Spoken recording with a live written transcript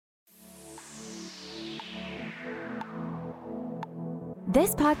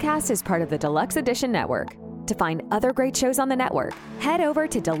This podcast is part of the Deluxe Edition Network. To find other great shows on the network, head over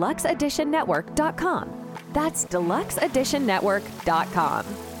to deluxeeditionnetwork.com. That's deluxeeditionnetwork.com.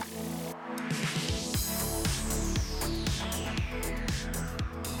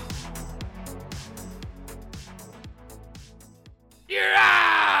 You're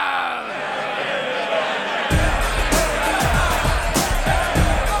out!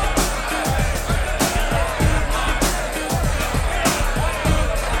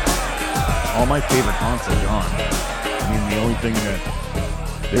 All my favorite haunts are gone. I mean, the only thing that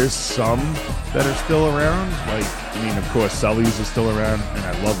there's some that are still around. Like, I mean, of course, Sully's is still around, and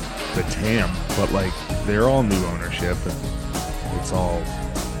I love the Tam, but like, they're all new ownership, and it's all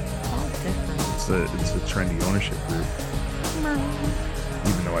different. It's a trendy ownership group.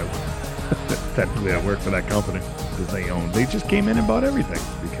 Even though technically I work for that company, because they just came in and bought everything,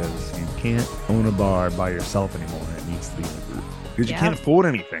 because you can't own a bar by yourself anymore. It needs to be in a group because you can't afford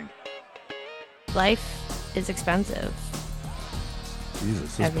anything. Life is expensive.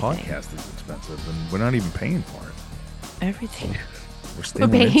 Jesus, this podcast is expensive, and we're not even paying for it. Everything. We're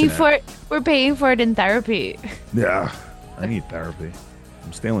paying for it. We're paying for it in therapy. Yeah, I need therapy.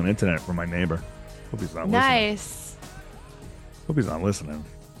 I'm stealing internet from my neighbor. Hope he's not listening. Nice. Hope he's not listening.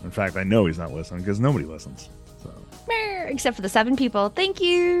 In fact, I know he's not listening because nobody listens. So, except for the 7 people. Thank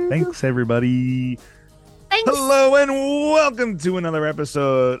you. Thanks, everybody. Thanks. Hello and welcome to another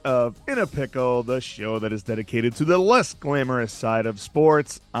episode of In a Pickle, the show that is dedicated to the less glamorous side of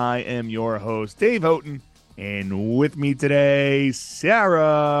sports. I am your host, Dave Houghton, and with me today, Sarah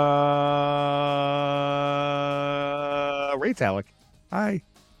Raytalic. Hi.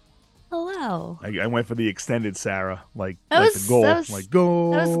 Hello. I went for the extended Sarah, like was- the goal. that was- Like,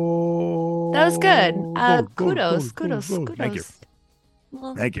 go. That was good. Kudos. Kudos. Thank you.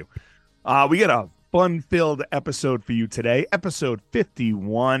 Well, Thank you. We got a fun-filled episode for you today. Episode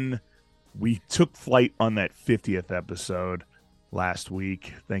 51. We took flight on that 50th episode last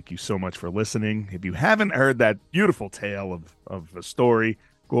week. Thank you so much for listening. If you haven't heard that beautiful tale of a story,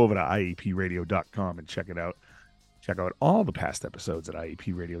 go over to iepradio.com and check it out. Check out all the past episodes at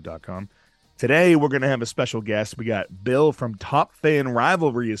iepradio.com. Today, we're going to have a special guest. We got Bill from Top Fan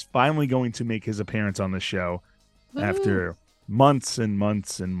Rivalry is finally going to make his appearance on the show after months and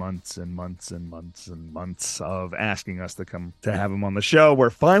months and months and months and months and months of asking us to come to have him on the show. We're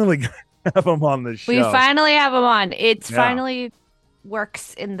finally going to have him on the show. we finally have him on. It's finally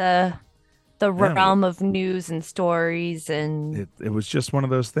works in the realm of news and stories, and it was just one of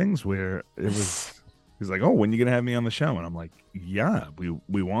those things where it was. He's like, "Oh, when are you gonna have me on the show?" And I'm like, "Yeah,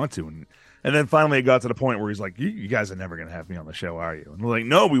 we want to." And then finally it got to the point where he's like, "You guys are never gonna have me on the show, are you?" And we're like,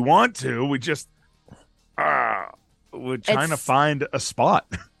 "No, we want to. We just we're trying to find a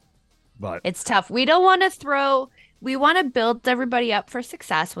spot." But it's tough. We don't want to we want to build everybody up for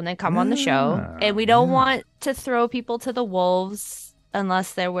success when they come on the show, and we don't want to throw people to the wolves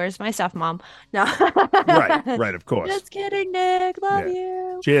unless they're "Where's my stuff, Mom?" No. right, of course. Just kidding, Nick. Love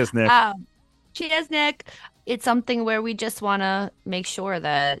you. Cheers, Nick. Cheers, Nick. It's something where we just want to make sure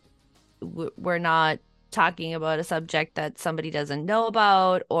that we're not talking about a subject that somebody doesn't know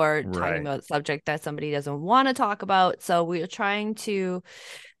about, or talking about a subject that somebody doesn't want to talk about. So we're trying to,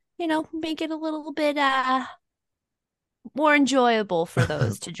 make it a little bit more enjoyable for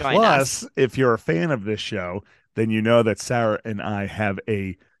those to join us. Plus, if you're a fan of this show, then you know that Sarah and I have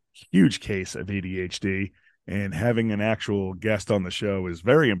a huge case of ADHD. And having an actual guest on the show is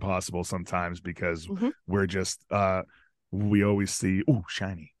very impossible sometimes because we're just, we always see,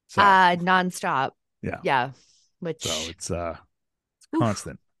 shiny. So, nonstop. Yeah. Which, so it's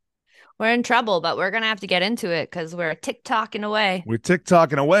constant. We're in trouble, but we're going to have to get into it because we're TikToking away. We're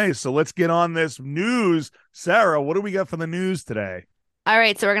TikToking away. So let's get on this news. Sarah, what do we got for the news today? All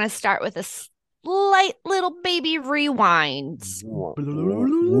right. So we're going to start with a slight little baby rewind.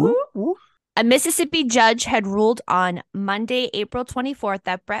 A Mississippi judge had ruled on Monday, April 24th,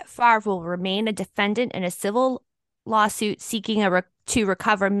 that Brett Favre will remain a defendant in a civil lawsuit seeking to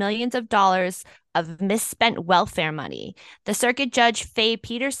recover millions of dollars of misspent welfare money. The circuit judge, Faye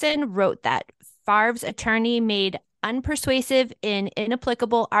Peterson, wrote that Favre's attorney made unpersuasive and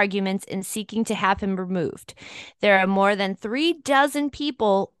inapplicable arguments in seeking to have him removed. There are more than 36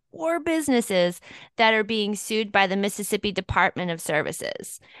 people or businesses that are being sued by the Mississippi Department of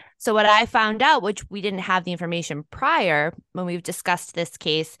Services. So what I found out, which we didn't have the information prior when we've discussed this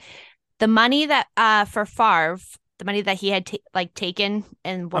case, the money that for Favre, the money that he had taken,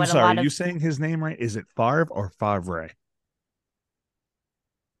 and what I'm sorry, a lot are of you saying his name right? Is it Favre or Favre?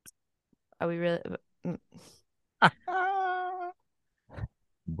 Are we really?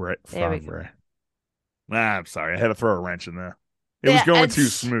 Brett There we Favre. I'm sorry, I had to throw a wrench in there. It was going and too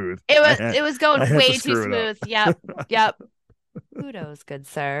smooth. it was I going had to way too screw it up. smooth. Yep. Yep. Kudos, good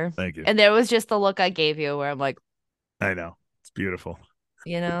sir. Thank you. And there was just the look I gave you where I'm like, I know. It's beautiful.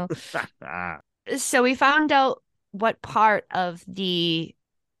 you know. Ah, So we found out what part of the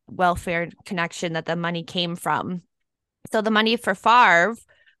welfare connection that the money came from. So the money for Favre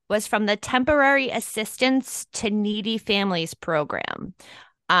was from the Temporary Assistance to Needy Families program.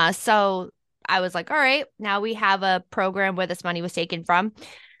 So I was like, all right, now we have a program where this money was taken from.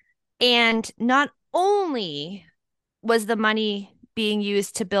 And not only was the money being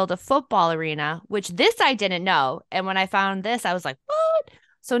used to build a football arena, which this I didn't know. And when I found this, I was like, what?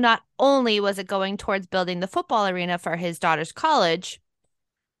 So not only was it going towards building the football arena for his daughter's college,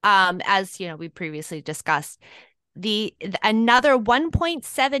 as you know, we previously discussed, the another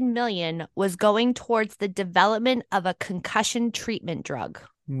 1.7 million was going towards the development of a concussion treatment drug.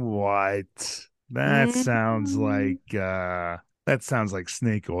 what? Mhm. That sounds like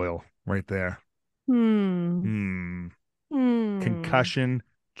snake oil right there. Hmm. Hmm. Hmm. Concussion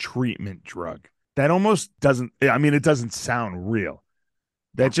treatment drug. That almost doesn't, I mean, it doesn't sound real.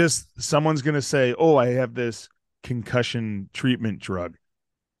 That No. just someone's going to say, "Oh, I have this concussion treatment drug."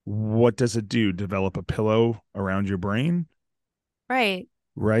 What does it do? Develop a pillow around your brain? Right.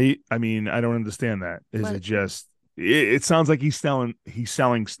 Right? I mean, I don't understand that. Is it What? just it sounds like he's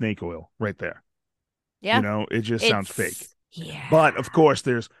selling snake oil right there. Yeah. It just sounds fake. Yeah. But of course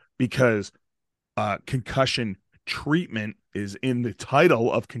there's because concussion treatment is in the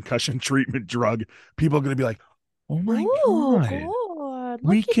title of concussion treatment drug, people are going to be like, "Oh my Oh, god. God.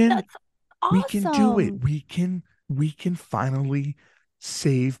 We Look at can that's we can do it. awesome. We can finally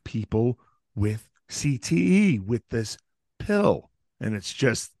save people with CTE with this pill." And it's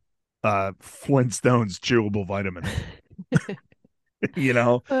just Flintstone's chewable vitamin. you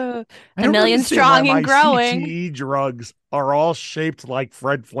know, Uh, I a don't million understand why strong and my growing. CTE drugs are all shaped like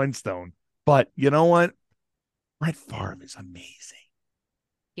Fred Flintstone. But you know what? Brett Favre is amazing.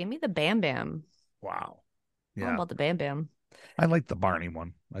 Give me the Bam Bam. Wow. All Yeah. about the Bam Bam. I like the Barney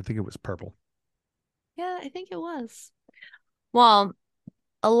one. I think it was purple. Yeah, I think it was. Well,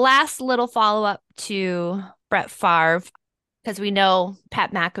 a last little follow up to Brett Favre, because we know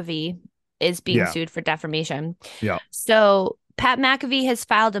Pat McAfee is being Yeah. sued for defamation. Yeah. So Pat McAfee has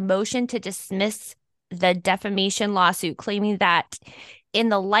filed a motion to dismiss the defamation lawsuit, claiming that in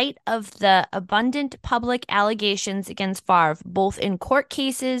the light of the abundant public allegations against Favre, both in court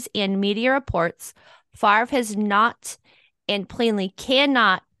cases and media reports, Favre has not and plainly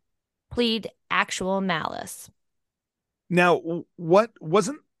cannot plead actual malice. Now, what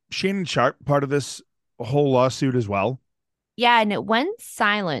wasn't Shannon Sharp part of this whole lawsuit as well? Yeah, and it went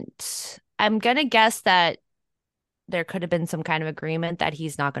silent. I'm gonna guess that there could have been some kind of agreement that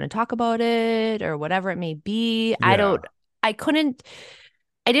he's not going to talk about it or whatever it may be. Yeah. I couldn't,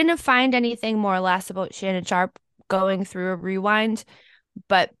 I didn't find anything more or less about Shannon Sharp going through a rewind,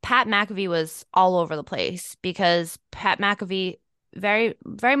 but Pat McAfee was all over the place because Pat McAfee, very,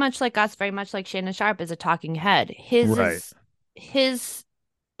 very much like us, very much like Shannon Sharp, is a talking head. Right. His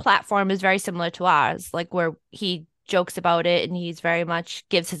platform is very similar to ours, like where he jokes about it and he's very much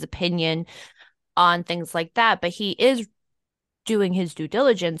gives his opinion on things like that, but he is doing his due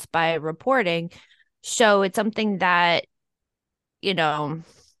diligence by reporting. So it's something that, you know,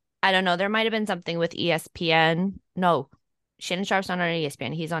 I don't know. There might have been something with ESPN. No, Shannon Sharp's not on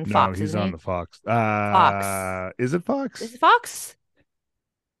ESPN. He's on No, Fox, he's isn't on he? the Fox. Fox. Is it Is Fox? it Fox?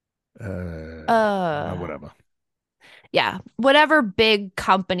 Whatever. Yeah. Whatever big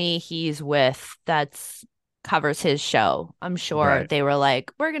company he's with that's covers his show. I'm sure Right. they were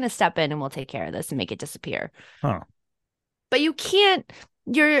like, we're gonna step in and we'll take care of this and make it disappear. Huh. But you can't,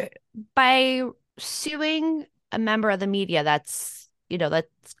 you're by suing a member of the media that's, that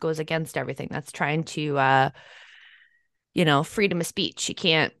goes against everything. That's trying to, freedom of speech. You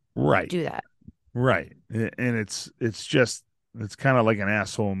can't Right. do that. Right. And it's kind of like an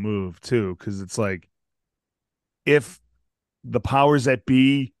asshole move too, because it's like if the powers that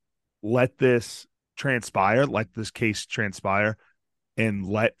be let this let this case transpire, and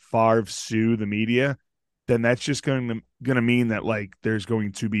let Favre sue the media, then that's just going to mean that like there's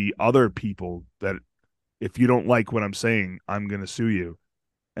going to be other people that if you don't like what I'm saying, I'm going to sue you.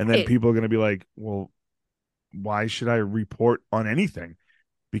 And then Right. people are going to be like, "Well, why should I report on anything?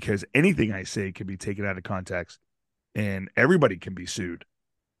 Because anything I say can be taken out of context and everybody can be sued."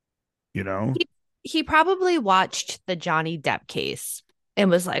 You know? He probably watched the Johnny Depp case and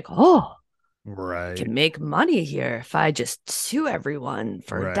was like, oh, I Right. can make money here if I just sue everyone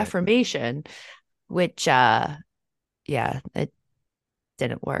for Right. defamation, which, yeah, it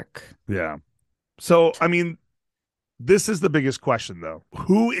didn't work. Yeah. So, I mean, this is the biggest question, though.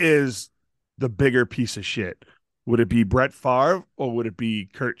 Who is the bigger piece of shit? Would it be Brett Favre or would it be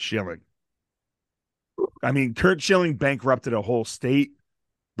Kurt Schilling? I mean, Kurt Schilling bankrupted a whole state,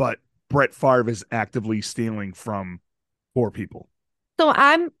 but Brett Favre is actively stealing from poor people. So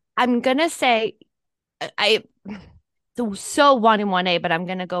I'm gonna say I so 1 and 1A, but I'm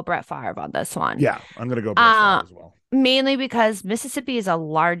gonna go Brett Favre on this one. Yeah, I'm gonna go Brett Favre as well. Mainly because Mississippi is a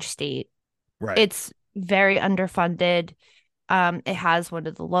large state. Right. It's very underfunded. It has one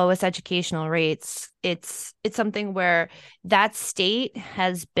of the lowest educational rates. It's something where that state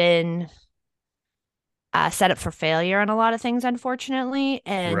has been set up for failure on a lot of things, unfortunately.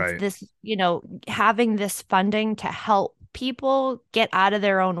 And this, having this funding to help people get out of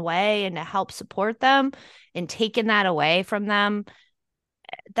their own way and to help support them and taking that away from them,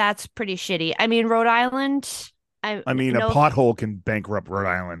 that's pretty shitty. I mean, Rhode Island. I mean, a pothole can bankrupt Rhode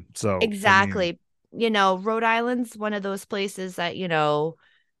Island. So exactly. Rhode Island's one of those places that,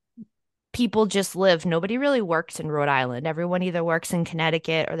 people just live. Nobody really works in Rhode Island. Everyone either works in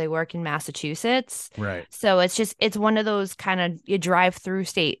Connecticut or they work in Massachusetts. Right. So it's one of those kind of you drive through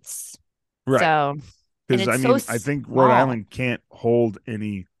states. Right. So because I think Rhode Island can't hold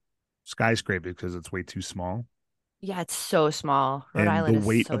any skyscraper because it's way too small. Yeah, it's so small. Rhode and Island the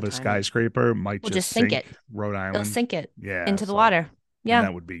weight is so of a tiny. skyscraper might just sink it. Rhode Island. It'll sink it. Yeah, into the water. Yeah, and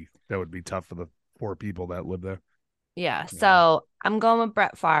that would be tough for the poor people that live there. Yeah. So I'm going with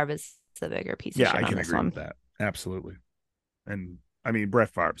Brett Favre as the bigger piece of shit. Yeah, I can on this agree one. with that. Absolutely. And I mean, Brett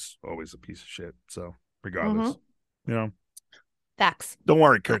Favre's always a piece of shit. So regardless, Facts. Don't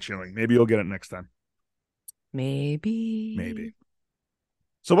worry, Kurt Schilling. Maybe you'll get it next time. Maybe.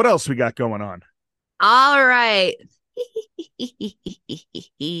 So what else we got going on? All right.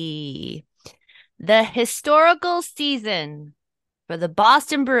 The historical season for the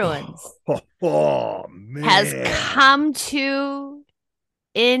Boston Bruins man. has come to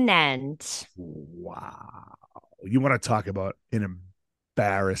an end. Wow. You want to talk about an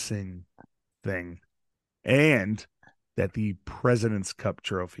embarrassing thing. And that the President's Cup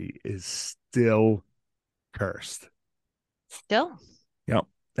trophy is still cursed. Still? Yep.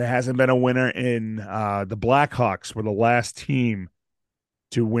 There hasn't been a winner in the Blackhawks were the last team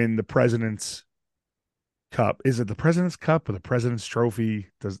to win the President's Cup. Is it the President's Cup or the President's Trophy?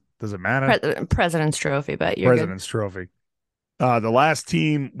 Does it matter? President's Trophy, but you're President's Trophy. The last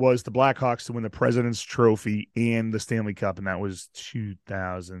team was the Blackhawks to win the President's Trophy and the Stanley Cup, and that was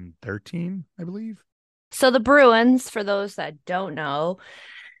 2013, I believe. So the Bruins, for those that don't know,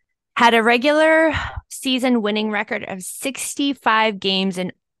 had a regular season winning record of 65 games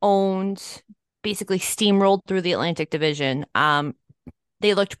and basically steamrolled through the Atlantic Division.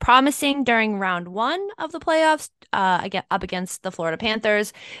 They looked promising during round 1 of the playoffs, up against the Florida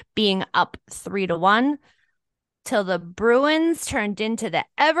Panthers, being up 3-1, till the Bruins turned into the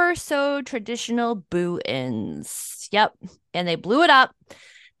ever so traditional Boo-ins. Yep, and they blew it up.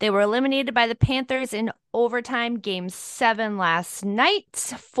 They were eliminated by the Panthers in overtime, Game 7 last night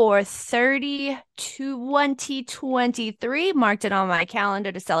for 30-2023. Marked it on my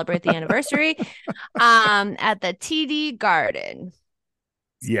calendar to celebrate the anniversary at the TD Garden.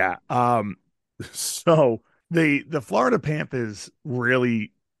 Yeah. So the Florida Panthers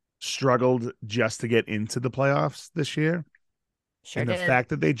really struggled just to get into the playoffs this year. Sure and did. The fact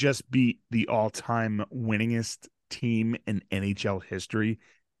that they just beat the all-time winningest team in NHL history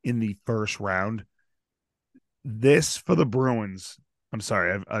in the first round. This for the Bruins. I'm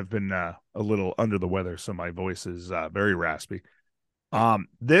sorry, I've been a little under the weather, so my voice is very raspy.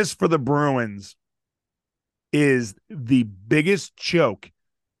 This for the Bruins is the biggest choke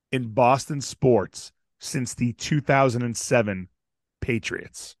in Boston sports since the 2007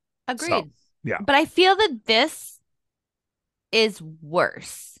 Patriots. Agreed. So, yeah. But I feel that this is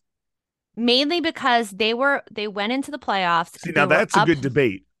worse. Mainly because they went into the playoffs. See, now that's a good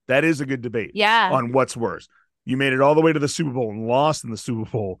debate. That is a good debate. Yeah. On what's worse. You made it all the way to the Super Bowl and lost in the Super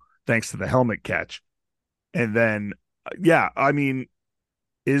Bowl thanks to the helmet catch. And then, I mean,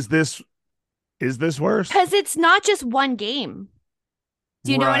 is this worse? Because it's not just one game.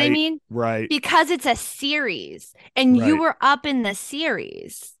 Do you know what I mean? Right. Because it's a series and you were up in the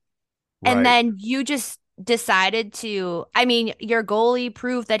series. Right. And then you just decided to, I mean, your goalie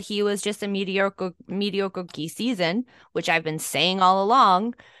proved that he was just a mediocre season, which I've been saying all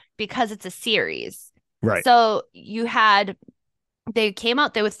along, because it's a series. Right. So they came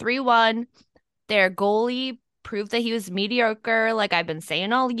out, they were 3-1. Their goalie proved that he was mediocre, like I've been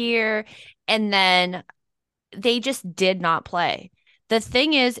saying all year. And then they just did not play. The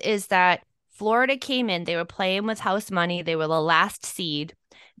thing is that Florida came in, they were playing with house money. They were the last seed.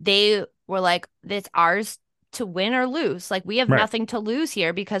 They were like, it's ours to win or lose. Like, we have Right. nothing to lose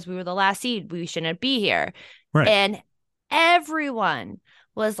here because we were the last seed. We shouldn't be here. Right. And everyone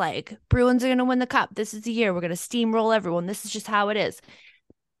was like, Bruins are going to win the cup. This is the year. We're going to steamroll everyone. This is just how it is.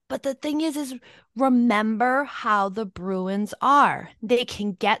 But the thing is remember how the Bruins are. They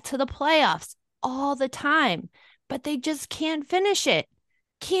can get to the playoffs all the time, but they just can't finish it.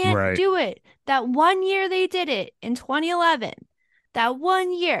 Can't do it. That one year they did it in 2011. That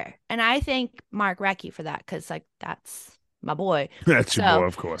one year. And I thank Mark Recchi for that because, like, that's my boy. That's your boy,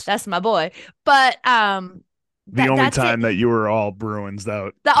 of course. That's my boy. But the only time that you were all Bruins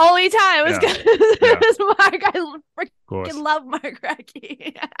out. The only time was because it was Mark. I freaking love Mark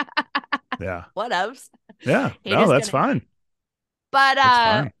Recchi. Yeah. What else? Yeah. No, that's fine.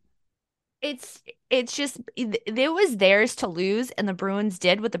 But it's just it was theirs to lose, and the Bruins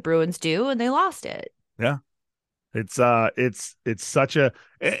did what the Bruins do, and they lost it. Yeah. It's such a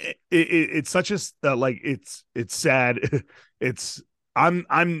like it's sad.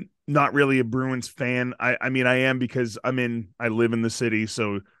 I'm not really a Bruins fan. I mean, I am because I live in the city,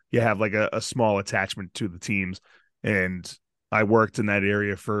 so you have like a small attachment to the teams, and I worked in that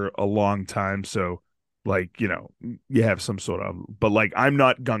area for a long time, so like, you know, you have some sort of, but like, I'm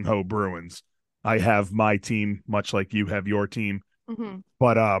not gung-ho Bruins. I have my team, much like you have your team. Mm-hmm.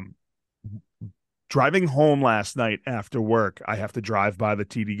 But driving home last night after work, I have to drive by the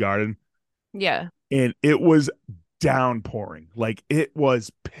TD Garden. Yeah. And it was downpouring. Like, it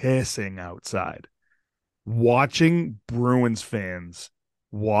was pissing outside. Watching Bruins fans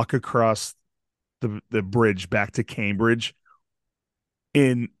walk across the bridge back to Cambridge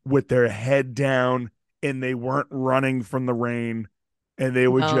with their head down, and they weren't running from the rain, and they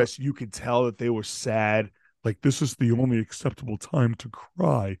were just, you could tell that they were sad. Like, this is the only acceptable time to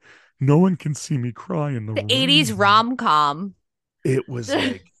cry. No one can see me cry in the rain. 80s rom-com. It was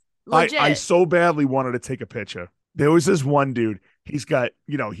like, I so badly wanted to take a picture. There was this one dude, he's got,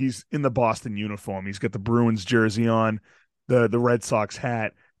 you know, he's in the Boston uniform. He's got the Bruins jersey on, the Red Sox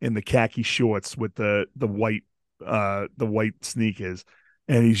hat, and the khaki shorts with the white sneakers.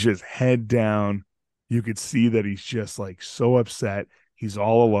 And he's just head down. You could see that he's just like so upset. He's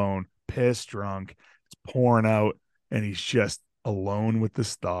all alone, pissed, drunk. It's pouring out, and he's just alone with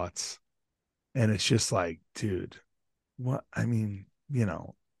his thoughts. And it's just like, dude, what? I mean, you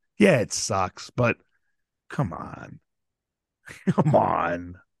know, yeah, it sucks, but come on. Come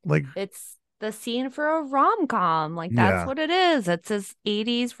on. Like, it's the scene for a rom-com. Like, that's what it is. It's this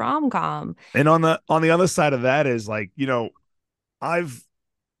 80s rom-com. And on the other side of that is, like, you know, I've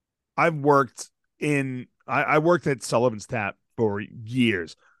worked I worked at Sullivan's Tap for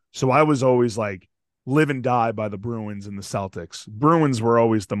years. So I was always like live and die by the Bruins and the Celtics. Bruins were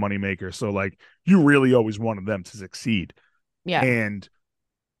always the moneymaker. So like, you really always wanted them to succeed. Yeah. And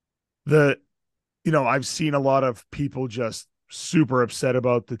I've seen a lot of people just super upset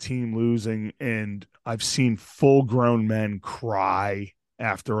about the team losing. And I've seen full grown men cry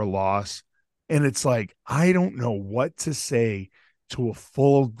after a loss. And it's like, I don't know what to say to a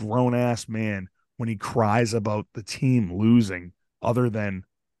full grown ass man when he cries about the team losing, other than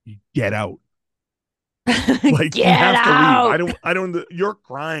get out. Like, you have to leave. I don't, you're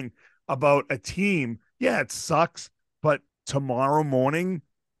crying about a team. Yeah, it sucks. But tomorrow morning,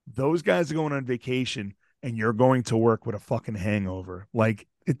 those guys are going on vacation and you're going to work with a fucking hangover. Like,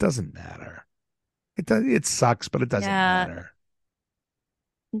 it doesn't matter. It sucks, but it doesn't matter.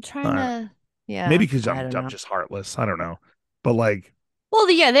 I'm trying to, maybe because I'm just heartless. I don't know. But like, well,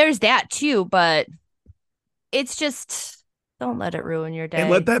 yeah, there's that too, but it's just, don't let it ruin your day. And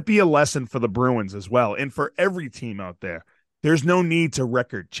let that be a lesson for the Bruins as well. And for every team out there, there's no need to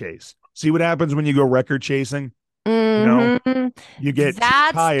record chase. See what happens when you go record chasing? Mm-hmm. You know, you get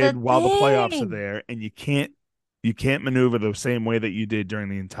tired while the playoffs are there, and you can't maneuver the same way that you did during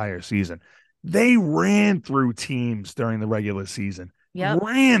the entire season. They ran through teams during the regular season. Yep.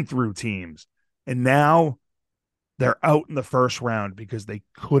 Ran through teams. And now they're out in the first round because they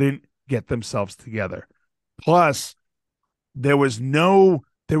couldn't get themselves together. Plus, there was no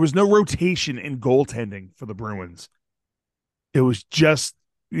rotation in goaltending for the Bruins. It was just,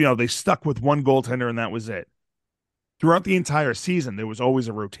 they stuck with one goaltender and that was it. Throughout the entire season, there was always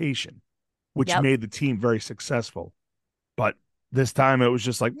a rotation, which made the team very successful. But this time it was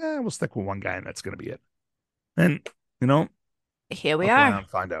just like, we'll stick with one guy and that's going to be it. And, here we are.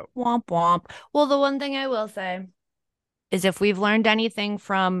 Find out. Womp womp. Well, the one thing I will say is, if we've learned anything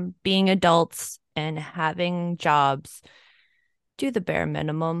from being adults and having jobs, do the bare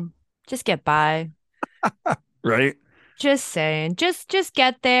minimum. Just get by. Right? Just saying. Just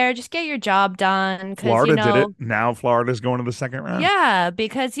get there. Just get your job done. Florida did it. Now Florida's going to the second round. Yeah,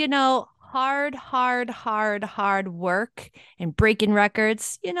 because, hard work and breaking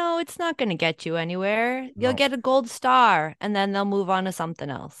records, it's not going to get you anywhere. You'll No. get a gold star and then they'll move on to something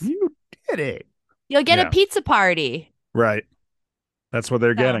else. You did it. You'll get a Yeah. pizza party. Right. That's what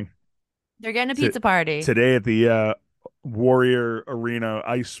they're getting. They're getting a pizza party. Today at the Warrior Arena,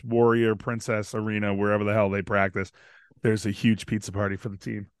 Ice Warrior Princess Arena, wherever the hell they practice, there's a huge pizza party for the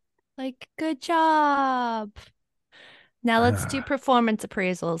team. Like, good job. Now let's do performance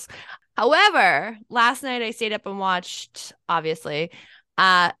appraisals. However, last night I stayed up and watched, obviously,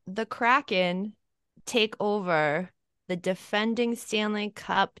 the Kraken take over the defending Stanley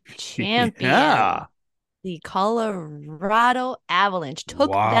Cup champion. Yeah. The Colorado Avalanche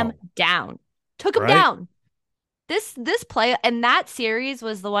took them down. Took them Right. down. This play and that series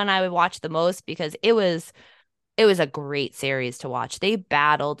was the one I would watch the most because it was a great series to watch. They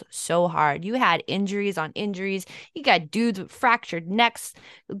battled so hard. You had injuries on injuries. You got dudes with fractured necks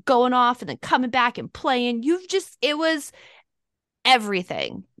going off and then coming back and playing. It was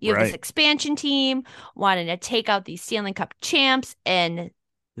everything. You have this expansion team wanting to take out these Stanley Cup champs, and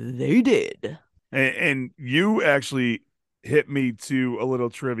they did. And you actually hit me to a little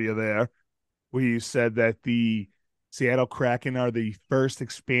trivia there where you said that the Seattle Kraken are the first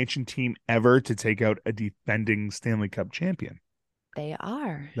expansion team ever to take out a defending Stanley Cup champion. They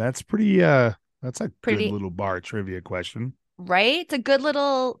are. That's pretty that's a good little bar trivia question. Right? It's a good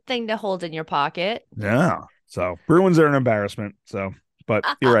little thing to hold in your pocket. Yeah. So Bruins are an embarrassment. So, but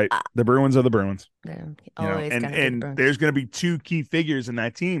you're right. The Bruins are the Bruins. Always and there's going to be two key figures in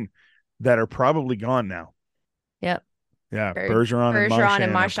that team that are probably gone now. Yep. Yeah. Bergeron and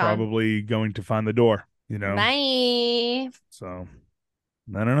Marchand are probably going to find the door. Bye. So,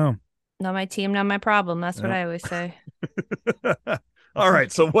 I don't know. Not my team, not my problem. That's what I always say. All right.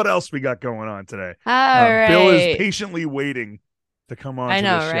 So, what else we got going on today? All right. Bill is patiently waiting to come on to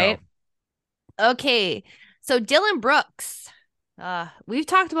the show. Right? Okay. So, Dylan Brooks. We've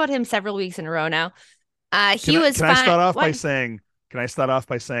talked about him several weeks in a row now. Can I start off by saying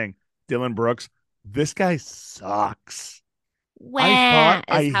Dylan Brooks, this guy sucks.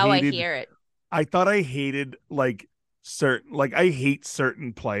 I hear it. I thought I hated I hate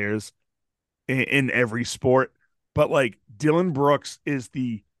certain players in every sport, but Dylan Brooks is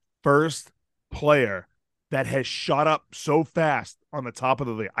the first player that has shot up so fast on the top of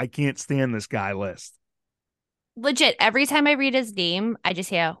the league. I can't stand this guy list. Legit, every time I read his name, I just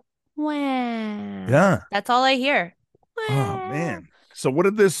hear, wow. Yeah. That's all I hear. Wow. Oh, man. So what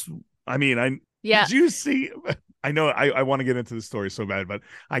did this, did you see, I know I want to get into the story so bad, but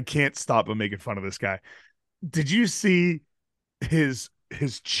I can't stop but making fun of this guy. Did you see his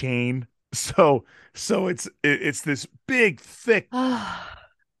chain? So it's this big, thick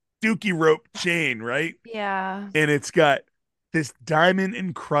dookie rope chain, right? Yeah. And it's got this diamond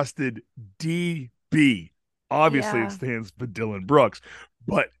encrusted DB. Obviously, it stands for Dylan Brooks,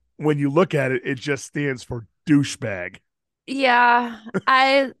 but when you look at it, it just stands for douchebag. Yeah,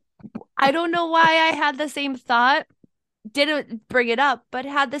 I don't know why I had the same thought. Didn't bring it up, but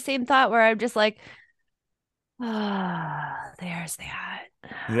had the same thought where I'm just like, there's that.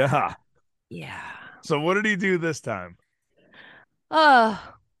 Yeah. Yeah. So what did he do this time?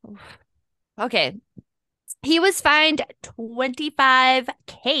 Okay. He was fined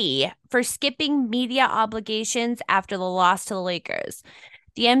 $25,000 for skipping media obligations after the loss to the Lakers.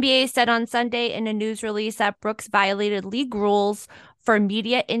 The NBA said on Sunday in a news release that Brooks violated league rules for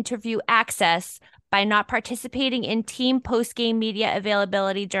media interview access by not participating in team post-game media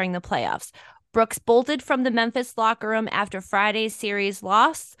availability during the playoffs. Brooks bolted from the Memphis locker room after Friday's series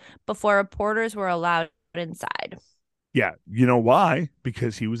loss before reporters were allowed inside. Yeah, you know why?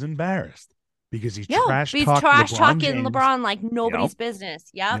 Because he was embarrassed. Because he's trash-talking LeBron like nobody's business.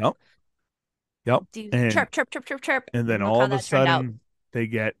 Yep. And, chirp. And then all of a sudden, they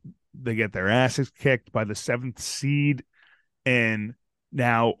get their asses kicked by the 7th seed. And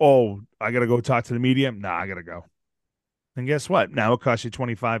now, I got to go talk to the media. Nah, I got to go. And guess what? Now it costs you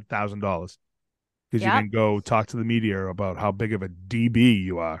 $25,000 because you can go talk to the media about how big of a DB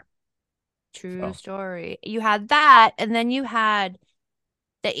you are. True story. You had that, and then you had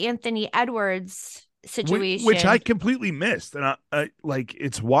the Anthony Edwards situation, which I completely missed, and I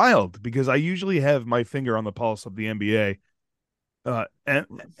it's wild because I usually have my finger on the pulse of the NBA,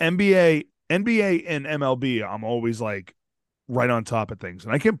 NBA and MLB. I'm always right on top of things,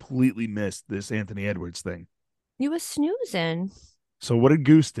 and I completely missed this Anthony Edwards thing. You was snoozing. So what did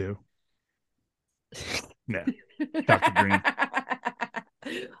Goose do? Yeah, Dr. Green.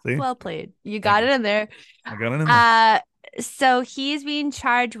 See? Well played. You got it in there. I got it in there. So he's being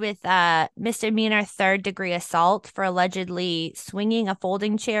charged with misdemeanor third-degree assault for allegedly swinging a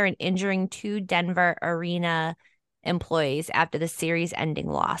folding chair and injuring two Denver arena employees after the series-ending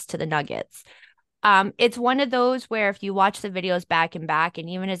loss to the Nuggets. It's one of those where if you watch the videos back and back, and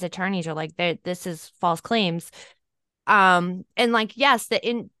even his attorneys are like, this is false claims. And like, yes,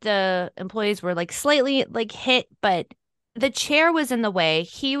 the employees were like slightly like hit, but the chair was in the way.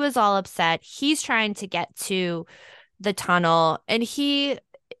 He was all upset. He's trying to get to the tunnel, and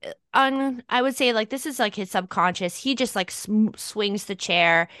I would say like this is like his subconscious. He just like swings the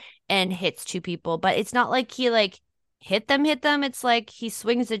chair and hits two people, but it's not like he like hit them. It's like he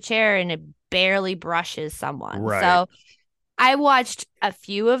swings the chair and it barely brushes someone. Right. So I watched a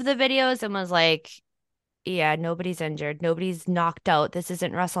few of the videos and was like, yeah, nobody's injured. Nobody's knocked out. This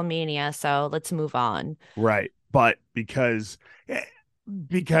isn't WrestleMania, so let's move on. Right. But because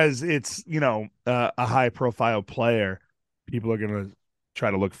it's, a high profile player, people are going to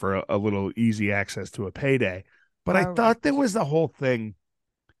try to look for a little easy access to a payday. But I thought there was the whole thing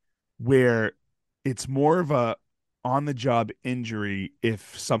where it's more of a on the job injury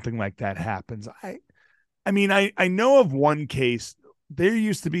if something like that happens. I mean, I know of one case. There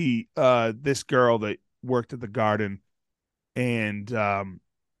used to be this girl that worked at the Garden, and I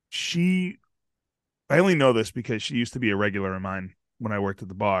only know this because she used to be a regular of mine when I worked at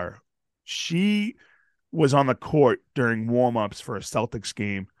the bar. She was on the court during warm-ups for a Celtics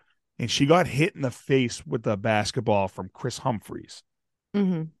game, and she got hit in the face with a basketball from Chris Humphries.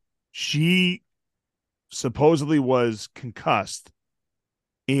 Mm-hmm. She supposedly was concussed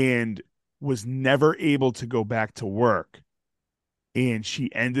and was never able to go back to work, and she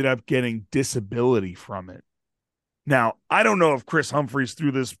ended up getting disability from it. Now, I don't know if Chris Humphries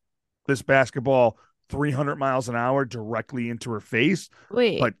threw this basketball 300 miles an hour directly into her face,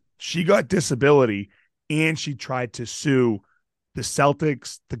 but she got disability, and she tried to sue the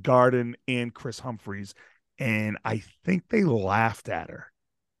Celtics, the Garden, and Chris Humphries, and I think they laughed at her.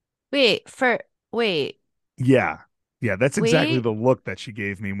 Yeah, that's exactly the look that she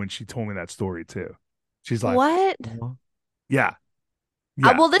gave me when she told me that story too. She's like, what? Yeah.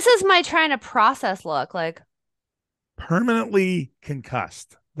 Well, this is my trying to process look like. Permanently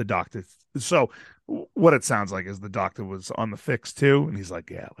concussed, the doctor. So what it sounds like is the doctor was on the fix too, and he's like,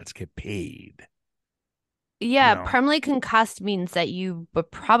 yeah, let's get paid. Yeah, permanently concussed means that you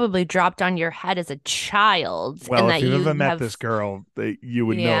probably dropped on your head as a child. Well, and if that you've you ever met have... this girl, you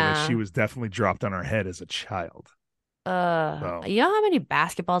would know that she was definitely dropped on her head as a child. You know how many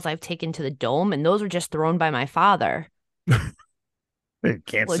basketballs I've taken to the dome, and those were just thrown by my father.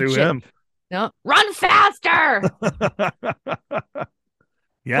 Can't sue him. No, run faster.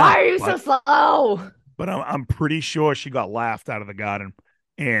 Yeah. Why are you so slow? But I'm pretty sure she got laughed out of the Garden,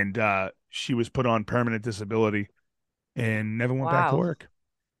 and she was put on permanent disability and never went back to work.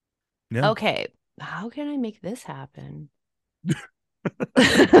 Yeah. Okay, how can I make this happen?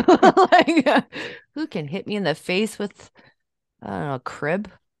 Like, who can hit me in the face with, I don't know, a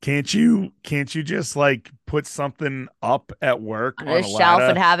crib? Can't you just like put something up at work on a shelf ladder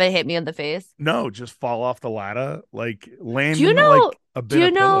and have it hit me in the face? No, just fall off the ladder, like land like a bit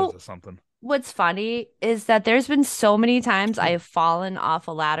of pillows or something. What's funny is that there's been so many times I have fallen off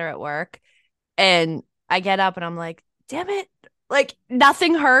a ladder at work, and I get up and I'm like, damn it, like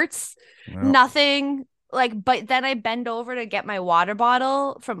nothing hurts, nothing. Like, but then I bend over to get my water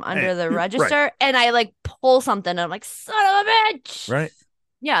bottle from under the register, and I like pull something, and I'm like, son of a bitch. Right.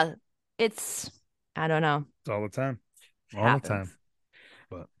 Yeah. I don't know. It's all the time. All the time.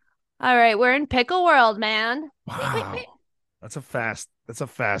 But all right, we're in pickle world, man. Wow. That's a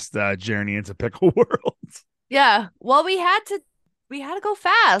fast journey into pickle world. Yeah. Well, we had to go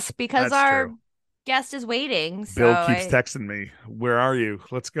fast because our guest is waiting. So Bill keeps texting me. Where are you?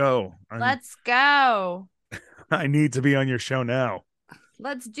 Let's go. Let's go. I need to be on your show now.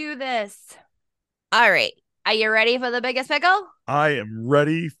 Let's do this. All right. Are you ready for the biggest pickle? I am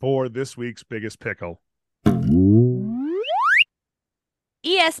ready for this week's biggest pickle.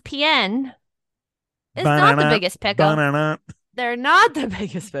 ESPN is not the biggest pickle. They're not the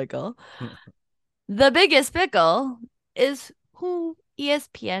biggest pickle. The biggest pickle is who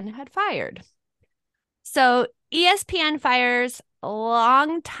ESPN had fired. So ESPN fires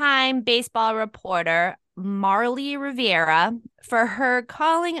longtime baseball reporter Marly Rivera for her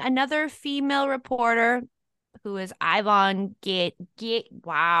calling another female reporter who is Yvonne Gaetti.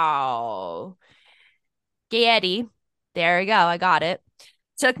 There we go. I got it.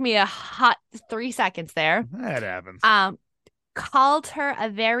 Took me a hot 3 seconds there. That happens. Called her a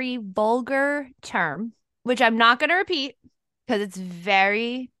very vulgar term, which I'm not going to repeat because it's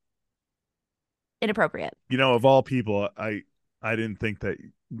very inappropriate. You know, of all people, I didn't think that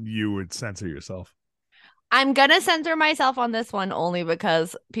you would censor yourself. I'm gonna censor myself on this one only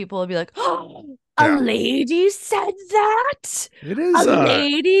because people will be like, "Oh, a Yeah. lady said that? It A is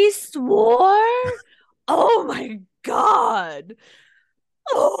lady swore? Oh my God.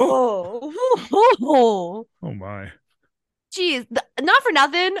 Oh, oh my. geez, not for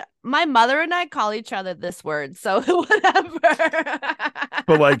nothing. My mother and I call each other this word, so whatever.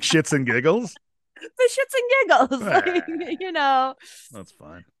 But like shits and giggles? For shits and giggles, like, That's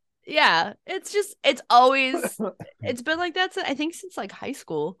fine. yeah. It's always, it's been like that. I think since like high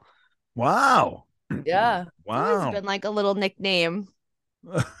school. Wow. Yeah, it's always Wow. been like a little nickname.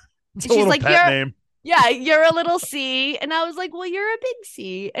 It's a She's little like, pet name. yeah, you're a little C, and I was like, well, you're a big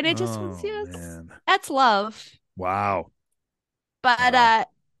C, and it just was, Oh yes, man. that's love. Wow. But Wow.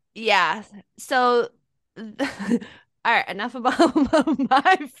 yeah. So, all right, enough about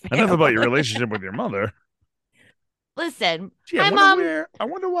my Enough about your family. relationship with your mother. Listen, Gee, my mom. I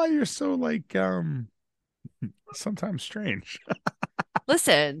wonder why you're so like sometimes strange.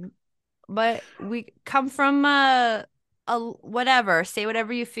 Listen, but we come from a whatever. Say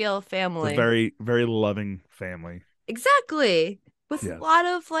whatever you feel. It's a Family. very, very loving family. Exactly. With a Yes. lot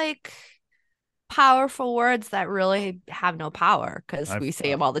of like powerful words that really have no power because we I've say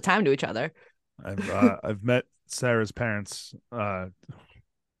them all the time to each other. I've met Sarah's parents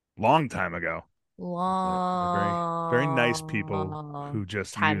long time ago. They're very, very nice people Long who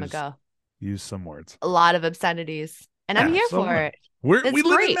just time ago. use some words. A lot of obscenities. And I'm Yeah, here so for what? it. We It's live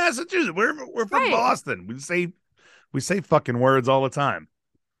in great. Massachusetts. We're from Right. Boston. We say fucking words all the time.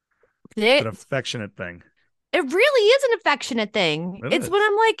 It's an It, affectionate thing. it really is an affectionate thing. It It's is. when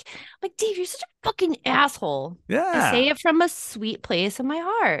I'm like, Dave, you're such a fucking asshole. I say Yeah. it from a sweet place in my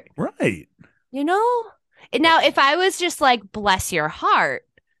heart, Right. you know? And now if I was just like, bless your heart,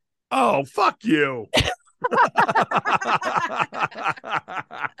 Oh, fuck you.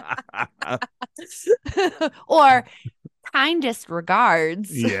 or kindest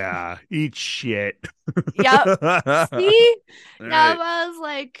regards. Yeah, eat shit. Yep. See? All Now if right. I was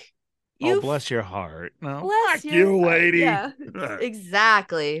like, Oh, you bless your heart. No, bless fuck your you, heart. lady. Yeah,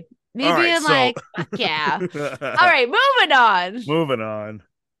 exactly. Me All right, being so like, fuck yeah. All right, moving on. moving on.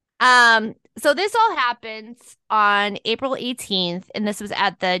 So this all happened on April 18th, and this was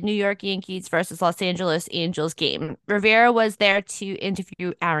at the New York Yankees versus Los Angeles Angels game. Rivera was there to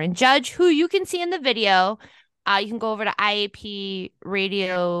interview Aaron Judge, who you can see in the video. You can go over to IAP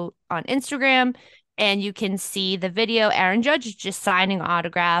Radio on Instagram, and you can see the video. Aaron Judge is just signing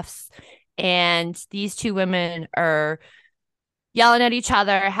autographs, and these two women are yelling at each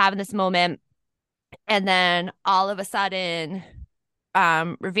other, having this moment, and then all of a sudden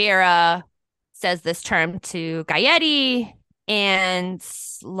Rivera says this term to Gaetti, and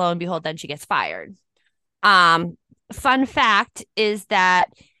lo and behold, then she gets fired. Fun fact is that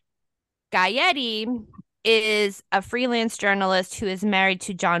Gaetti is a freelance journalist who is married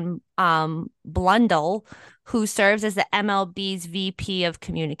to John Blundell, who serves as the MLB's VP of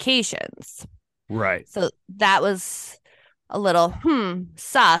Communications. Right. So that was a little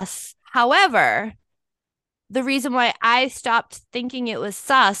sus. However, the reason why I stopped thinking it was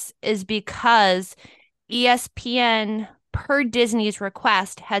sus is because ESPN, per Disney's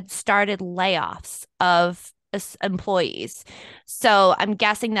request, had started layoffs of employees. So I'm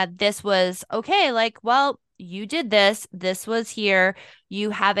guessing that this was okay, like, well, you did this. This was here.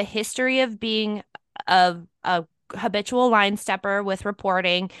 You have a history of being a habitual line stepper with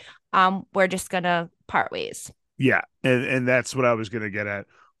reporting. We're just gonna part ways. Yeah, and that's what I was gonna get at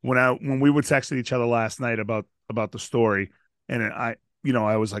when we were texting each other last night about the story, and I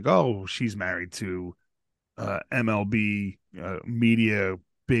was like, oh, she's married to MLB media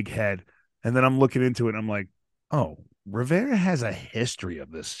big head, and then I'm looking into it, and I'm like, oh, Rivera has a history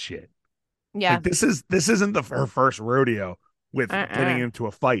of this shit. Yeah. Like this isn't her first rodeo with getting into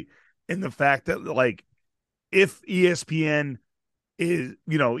a fight, and the fact that like if ESPN's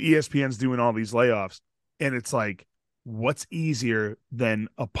doing all these layoffs. And it's like, what's easier than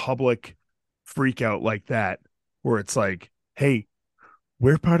a public freak out like that, where it's like, hey,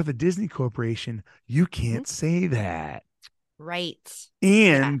 we're part of the Disney Corporation. You can't say that. Right.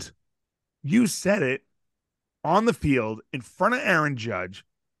 And you said it on the field in front of Aaron Judge.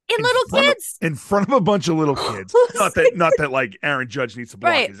 In front of a bunch of little kids. not that like Aaron Judge needs to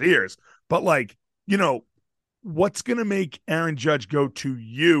block his ears, but like, what's going to make Aaron Judge go to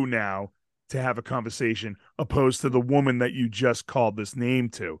you now to have a conversation opposed to the woman that you just called this name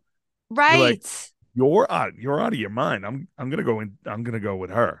to? Right. You're out of your mind. I'm going to go with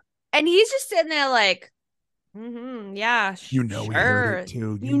her. And he's just sitting there like, Yeah, You know he heard it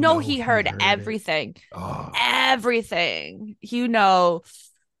sure. too. You know he He heard heard it. everything. Oh. Everything.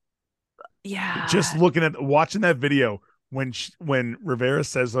 Just Yeah. watching that video when Rivera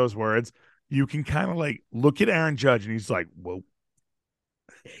says those words, you can kind of like look at Aaron Judge and he's like, whoa.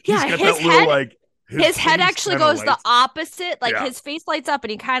 He's Yeah, got that little like his head face actually kind of goes the lights. opposite. Like Yeah. his face lights up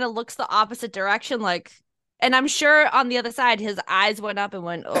and he kind of looks the opposite direction. Like, and I'm sure on the other side, his eyes went up and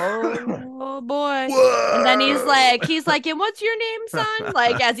went, oh boy. And then Whoa. he's like, and what's your name, son?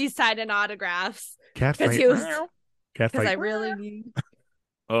 Like as he's signing autographs. Cat Because fight. he was, Cat because fight. I really need.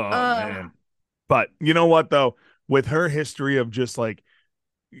 Oh man. But you know what though? With her history of just like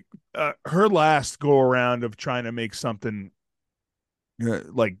her last go around of trying to make something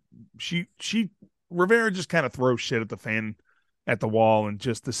like she Rivera just kind of throws shit at the fan at the wall and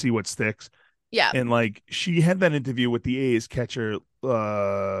just to see what sticks. Yeah. And like she had that interview with the A's catcher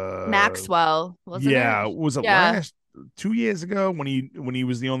Maxwell, wasn't yeah, it? was it Yeah. last 2 years ago when he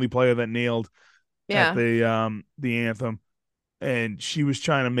was the only player that nailed at Yeah. the anthem, and she was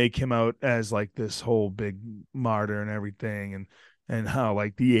trying to make him out as like this whole big martyr and everything, and how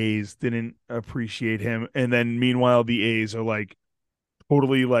like the A's didn't appreciate him, and then meanwhile the A's are like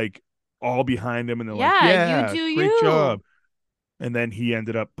totally like all behind him, and they're like, Yeah. You yeah, do great job, you. and then he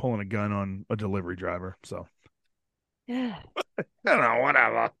ended up pulling a gun on a delivery driver. So Yeah. I don't know,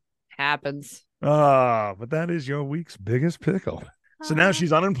 whatever. Happens. But that is your week's biggest pickle. So now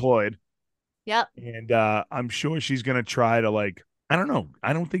she's unemployed. Yep. And I'm sure she's gonna try to like, I don't know.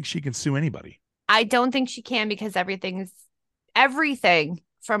 I don't think she can sue anybody. I don't think she can because everything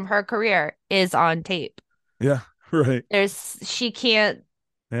from her career is on tape. Yeah, right. She can't.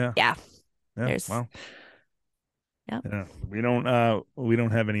 Yeah. Yeah. Yeah. Well. Yep. Yeah. We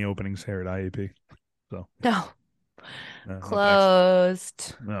don't have any openings here at IAP. So No. no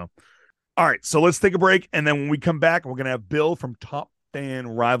Closed. no. All right. So let's take a break. And then when we come back, we're gonna have Bill from Top Fan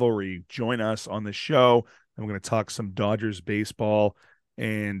Rivalry join us on the show. And we're gonna talk some Dodgers baseball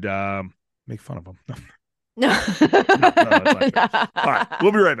and make fun of them. No. No, that's not true. All right,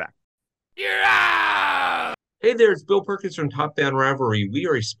 we'll be right back. You're out! Hey there, it's Bill Perkins from Top Fan Rivalry. We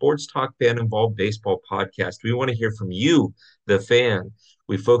are a sports talk fan involved baseball podcast. We want to hear from you, the fan.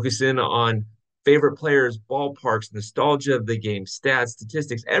 We focus in on favorite players, ballparks, nostalgia of the game, stats,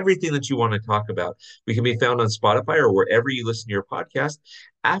 statistics, everything that you want to talk about. We can be found on Spotify or wherever you listen to your podcast.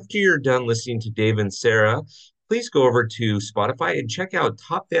 After you're done listening to Dave and Sarah, please go over to Spotify and check out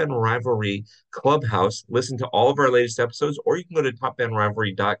Top Fan Rivalry Clubhouse. Listen to all of our latest episodes, or you can go to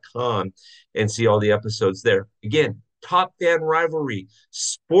topfanrivalry.com and see all the episodes there. Again, Top Fan Rivalry,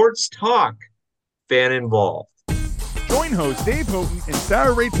 sports talk, fan involved. Join hosts Dave Houghton and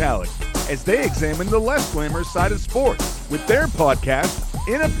Sarah Ray Talley as they examine the less glamorous side of sports with their podcast,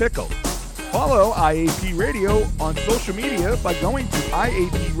 In a Pickle. Follow IAP Radio on social media by going to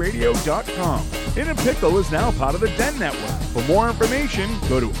IAPradio.com. In a Pickle is now part of the Den Network. For more information,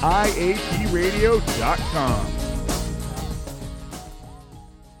 go to IAPradio.com.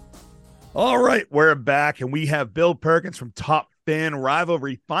 All right, we're back, and we have Bill Perkins from Top Fan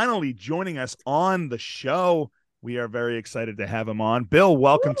Rivalry finally joining us on the show. We are very excited to have him on. Bill,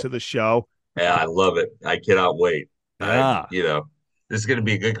 welcome to the show. Yeah, I love it. I cannot wait. Yeah. This is going to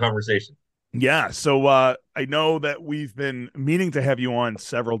be a good conversation. Yeah, so I know that we've been meaning to have you on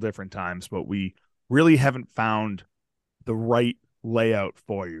several different times, but we really haven't found the right layout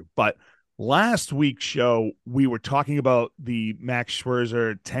for you. But last week's show, we were talking about the Max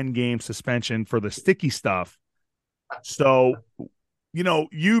Scherzer 10-game suspension for the sticky stuff. So, you know,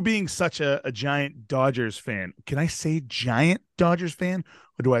 you being such a giant Dodgers fan, can I say giant Dodgers fan?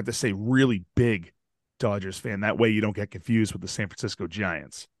 Or do I have to say really big Dodgers fan? That way you don't get confused with the San Francisco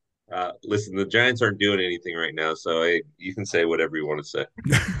Giants. Listen, the Giants aren't doing anything right now, so you can say whatever you want to say.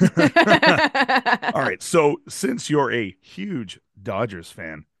 All right. So since you're a huge Dodgers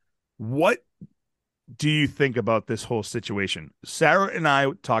fan, what do you think about this whole situation? Sarah and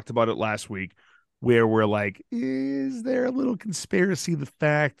I talked about it last week where we're like, is there a little conspiracy? The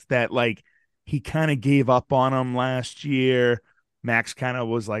fact that like he kind of gave up on him last year. Max kind of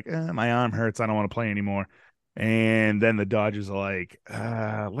was like, my arm hurts. I don't want to play anymore. And then the Dodgers are like,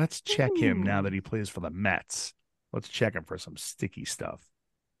 let's check him now that he plays for the Mets. Let's check him for some sticky stuff.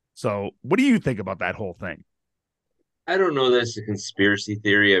 So what do you think about that whole thing? I don't know that it's a conspiracy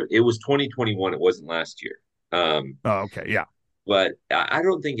theory. It was 2021. It wasn't last year. Oh, okay. Yeah. But I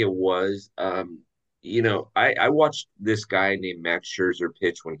don't think it was. I watched this guy named Max Scherzer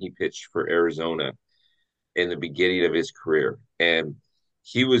pitch when he pitched for Arizona in the beginning of his career. And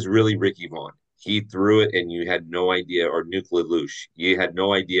he was really Ricky Vaughn. He threw it and you had no idea, or Nuke LaLoosh. You had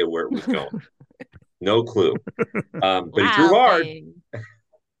no idea where it was going. No clue. But he threw Wow, hard. dang.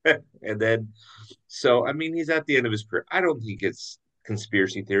 And then, so, I mean, he's at the end of his career. I don't think it's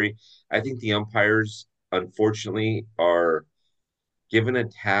conspiracy theory. I think the umpires, unfortunately, are given a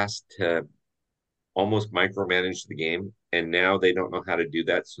task to almost micromanage the game. And now they don't know how to do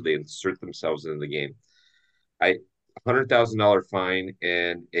that. So they insert themselves into the game. $100,000 fine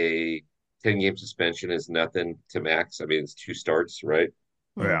and a 10-game suspension is nothing to Max. I mean, it's 2 starts, right?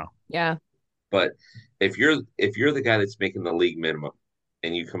 Yeah. Yeah. But if you're the guy that's making the league minimum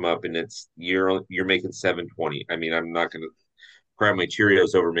and you come up and you're making 720. I mean, I'm not gonna cry my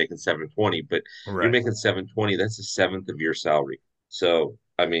Cheerios over making 720, but you're Right. making 720, that's a seventh of your salary. So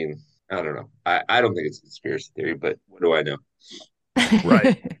I mean, I don't know. I don't think it's a conspiracy theory, but what do I know?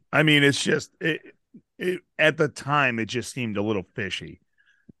 Right. I mean, it's just at the time it just seemed a little fishy.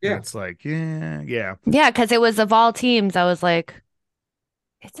 And Yeah. it's like, yeah. Yeah, because it was of all teams, I was like,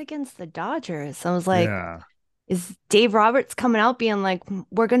 it's against the Dodgers. I was like, Yeah. is Dave Roberts coming out being like,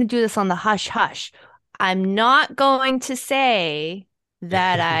 we're going to do this on the hush hush? I'm not going to say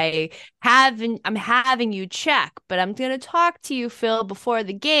that I'm having you check, but I'm going to talk to you, Phil, before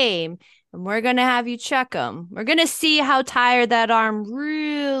the game, and we're going to have you check them. We're going to see how tired that arm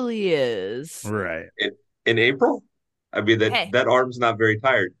really is. Right. In April, I mean Hey, that arm's not very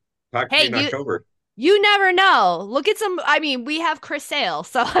tired. Talk to me hey, in you October. you never know. Look at some. I mean, we have Chris Sale,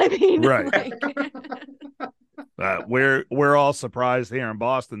 so I mean, Right. like, We're all surprised here in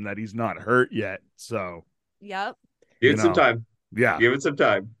Boston that he's not hurt yet. So, yep. Give you it some know, time. yeah. Give it some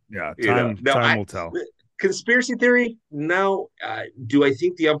time. Yeah. You know, no, Time will tell. conspiracy theory. No, do I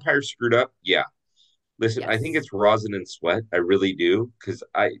think the umpire screwed up? Yeah. Listen, I think Yes. it's rosin and sweat. I really do because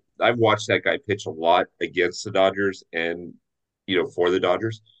I've watched that guy pitch a lot against the Dodgers and for the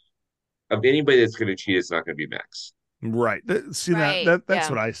Dodgers. Of anybody that's going to cheat, it's not going to be Max. Right. See Right. that's Yeah.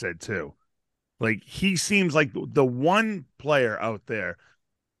 what I said too. Like he seems like the one player out there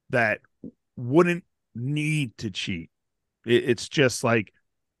that wouldn't need to cheat. It's just like,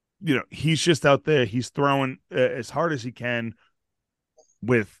 he's just out there. He's throwing as hard as he can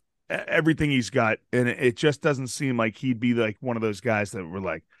with everything he's got. And it just doesn't seem like he'd be like one of those guys that were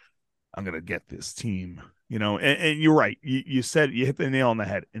like, I'm going to get this team, and you're right. You said you hit the nail on the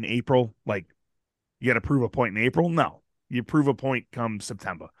head in April. Like you got to prove a point in April. No, you prove a point come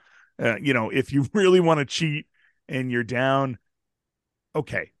September. If you really want to cheat and you're down,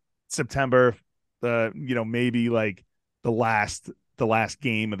 okay, September, maybe like the last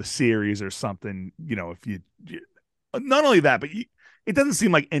game of the series or something. If not only that, but it doesn't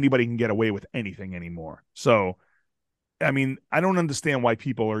seem like anybody can get away with anything anymore. So, I mean, I don't understand why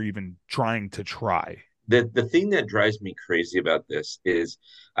people are even trying to try. The thing that drives me crazy about this is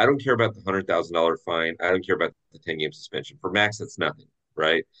I don't care about the $100,000 fine. I don't care about the 10-game suspension. For Max, that's nothing,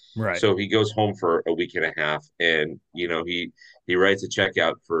 right? Right. So he goes home for a week and a half, and he writes a check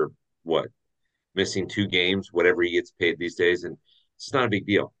out for what, missing 2 games, whatever he gets paid these days, and it's not a big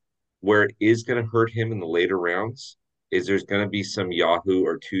deal. Where it is going to hurt him in the later rounds is there's going to be some Yahoo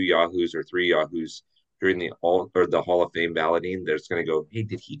or 2 Yahoos or 3 Yahoos during the Hall of Fame balloting. That's going to go, hey,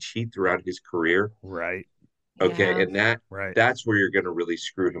 did he cheat throughout his career? Right. Okay, Yeah. and Right. that's where you're going to really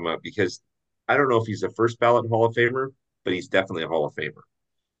screw him up because I don't know if he's a first ballot Hall of Famer, but he's definitely a Hall of Famer.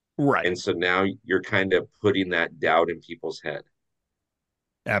 Right. And so now you're kind of putting that doubt in people's head.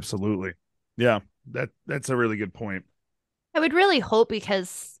 Absolutely. Yeah. That's a really good point. I would really hope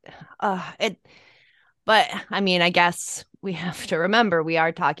because but I mean, I guess we have to remember we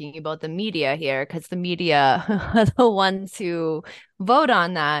are talking about the media here because the media are the ones who vote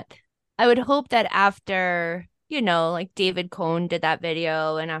on that. I would hope that after, like David Cohn did that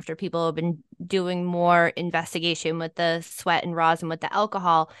video and after people have been doing more investigation with the sweat and rosin with the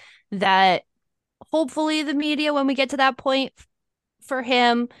alcohol, that hopefully the media, when we get to that point for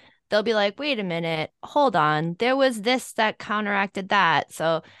him, they'll be like, wait a minute, hold on. There was this that counteracted that.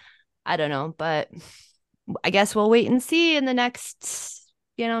 So I don't know, but I guess we'll wait and see in the next,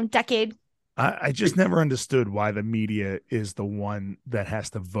 decade. I just never understood why the media is the one that has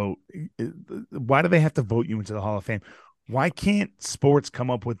to vote. Why do they have to vote you into the Hall of Fame? Why can't sports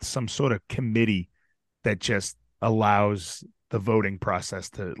come up with some sort of committee that just allows the voting process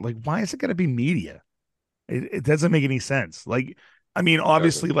to, like, why is it going to be media? It doesn't make any sense. Like, I mean,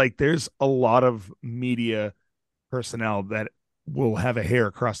 obviously, like there's a lot of media personnel that will have a hair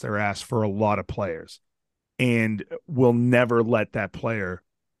across their ass for a lot of players and will never let that player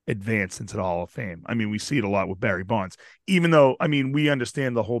advance into the Hall of Fame. I mean, we see it a lot with Barry Bonds, even though, I mean, we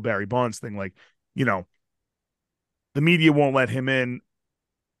understand the whole Barry Bonds thing. Like, the media won't let him in.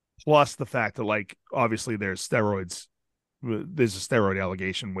 Plus the fact that, like, obviously there's steroids. There's a steroid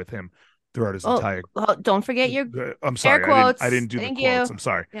allegation with him. throughout his entire. Oh, don't forget your I'm air sorry, quotes. I didn't do Thank the quotes. you. I'm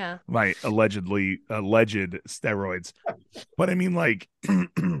sorry. Yeah. My alleged steroids. But I mean, like,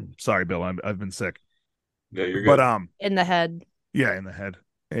 sorry, Bill, I've been sick. No, you're But good. In the head. yeah, in the head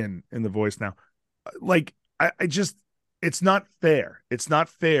and in the voice now. Like, I just, it's not fair. It's not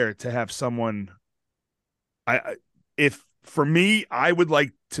fair to have someone. If for me, I would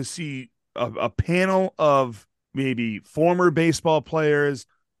like to see a panel of maybe former baseball players,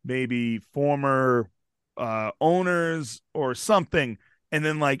 maybe former owners or something, and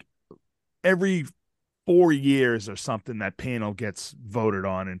then like every 4 years or something, that panel gets voted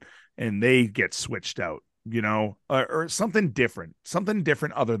on and they get switched out, or something different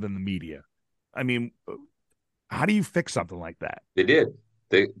other than the media. I mean, how do you fix something like that? They did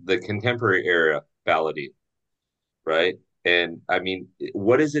the contemporary era balloting, right? And I mean,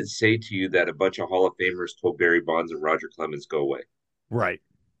 what does it say to you that a bunch of Hall of Famers told Barry Bonds and Roger Clemens go away? Right.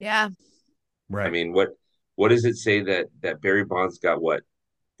 Yeah. I Right. mean, what does it say that Barry Bonds got what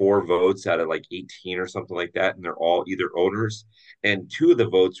 4 votes out of like 18 or something like that, and they're all either owners, and 2 of the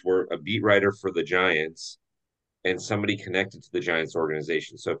votes were a beat writer for the Giants and somebody connected to the Giants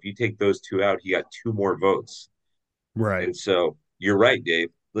organization. So if you take those 2 out, he got 2 more votes. Right. And so you're right, Dave.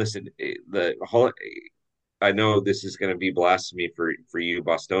 Listen, I know this is going to be blasphemy for you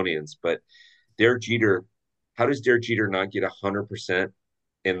Bostonians, but Derek Jeter, how does Derek Jeter not get 100%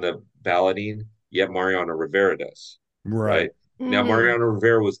 in the balloting, yet Mariano Rivera does, Right. right? Now, Mariano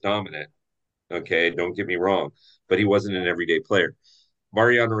Rivera was dominant. Okay, don't get me wrong, but he wasn't an everyday player.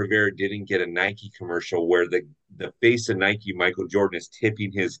 Mariano Rivera didn't get a Nike commercial where the face of Nike, Michael Jordan, is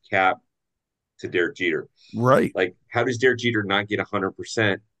tipping his cap to Derek Jeter. Right. Like, how does Derek Jeter not get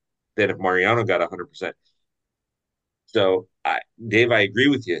 100% than if Mariano got 100%? So, Dave, I agree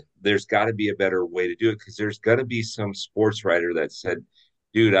with you. There's got to be a better way to do it because there's got to be some sports writer that said,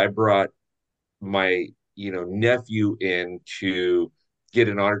 dude, I brought my nephew in to get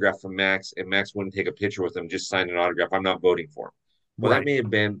an autograph from Max, and Max wouldn't take a picture with him, just sign an autograph. I'm not voting for him. Well, that Right. may have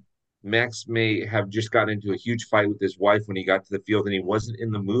been Max may have just gotten into a huge fight with his wife when he got to the field, and he wasn't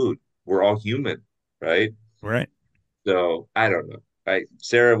in the mood. We're all human, right? Right. So I don't know.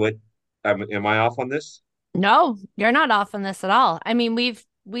 Sarah, am I off on this? No, you're not off on this at all. I mean, we've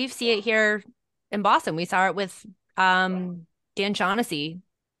seen it here in Boston. We saw it with Dan Shaughnessy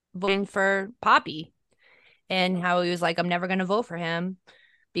voting for Poppy and how he was like, I'm never going to vote for him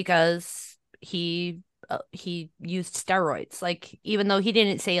because he used steroids. Like, even though he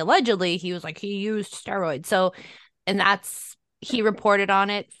didn't say allegedly, he was like, he used steroids. So, and he reported on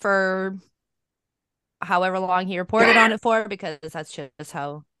it for however long he reported on it for, because that's just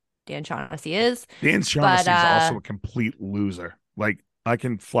how Dan Shaughnessy is. Dan Shaughnessy is also a complete loser. Like, I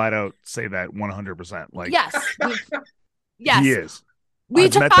can flat out say that 100%. Like, yes, yes, he is. we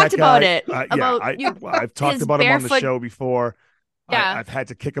I've met talked that guy. about it. I've talked his about him on the barefoot- show before. Yeah. I've had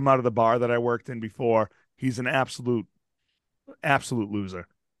to kick him out of the bar that I worked in before. He's an absolute loser.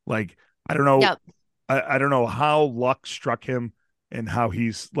 Like, I don't know. Yep. I don't know how luck struck him and how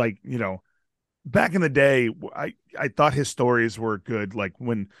he's like, back in the day, I thought his stories were good. Like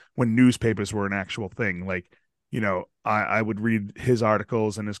when newspapers were an actual thing, like, I would read his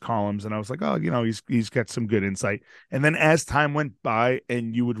articles and his columns and I was like, oh, he's got some good insight. And then as time went by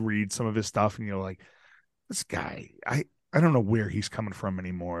and you would read some of his stuff and you're like, this guy, I don't know where he's coming from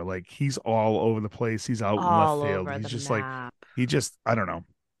anymore. Like, he's all over the place. He's out in All left field. over He's the just map. I don't know.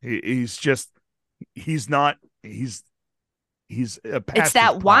 He's not, he's a It's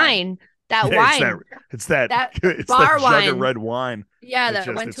that wine. That wine. It's that it's bar that jug wine. of red wine. Yeah, It's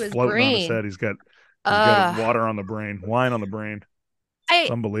that went to his floating on his brain. head. He's got water on the brain, wine on the brain.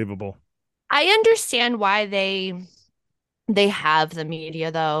 It's unbelievable. I understand why they have the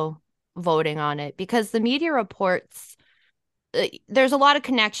media though voting on it, because the media reports there's a lot of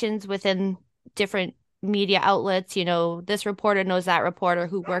connections within different media outlets. This reporter knows that reporter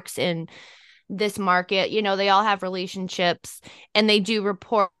who works in this market. They all have relationships and they do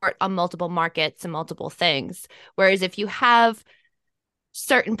report on multiple markets and multiple things. Whereas if you have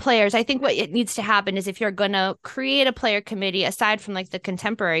certain players, I think what it needs to happen is, if you're going to create a player committee, aside from like the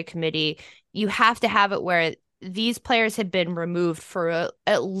contemporary committee, you have to have it where these players have been removed for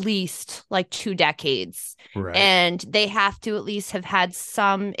at least like 2 decades. Right. And they have to at least have had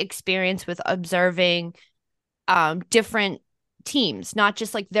some experience with observing different teams, not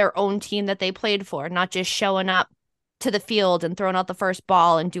just like their own team that they played for, not just showing up to the field and throwing out the first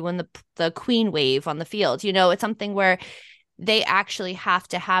ball and doing the queen wave on the field. It's something where they actually have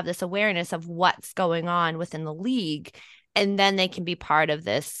to have this awareness of what's going on within the league. and then they can be part of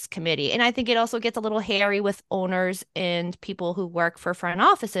this committee. And I think it also gets a little hairy with owners and people who work for front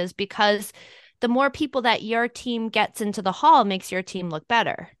offices, because the more people that your team gets into the hall makes your team look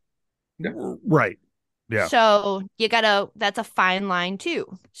better. Right. Yeah. So that's a fine line too.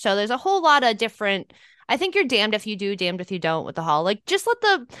 So there's a whole lot of different, I think you're damned if you do, damned if you don't with the hall. Like, just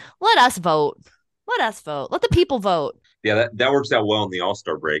let us vote. Let us vote. Let the people vote. Yeah, that works out well in the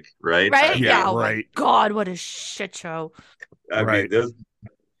All-Star break, right? Right? I mean, Yeah, Oh right. my God, what a shit show. I Right. mean,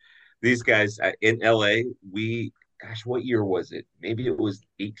 these guys in LA, gosh, what year was it? Maybe it was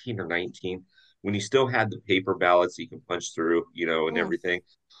 18 or 19, when you still had the paper ballots you can punch through, and everything.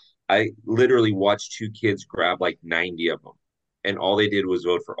 I literally watched two kids grab like 90 of them, and all they did was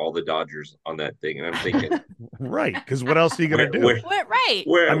vote for all the Dodgers on that thing. And I'm thinking, Right. Because what else are you gonna where, do? where, Right.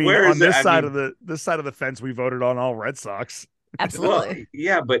 I mean, where on is it? this I side mean, of the fence, we voted on all Red Sox. well, Absolutely.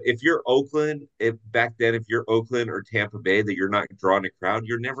 yeah, but if you're Oakland, if back then, if you're Oakland or Tampa Bay, that you're not drawing a crowd,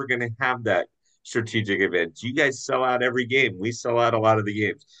 you're never going to have that strategic event. You guys sell out every game. We sell out a lot of the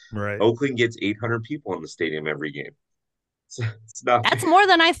games. Right. Oakland gets 800 people in the stadium every game. It's not That's fair. more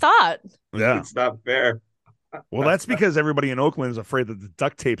than I thought. Yeah. It's not fair. Well, that's because everybody in Oakland is afraid that the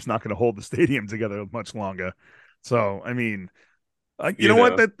duct tape's not going to hold the stadium together much longer. So, I mean, you know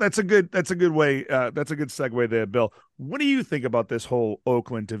what? That's a good way. That's a good segue there, Bill. What do you think about this whole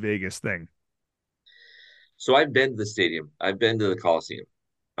Oakland to Vegas thing? So I've been to the stadium. I've been to the Coliseum,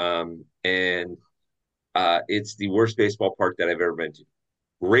 and it's the worst baseball park that I've ever been to.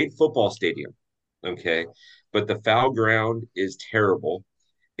 Great football stadium, okay, but the foul ground is terrible.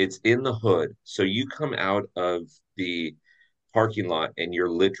 It's in the hood, so you come out of the parking lot and you're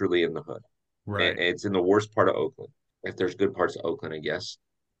literally in the hood. And Right. it's in the worst part of Oakland. If there's good parts of Oakland, I guess.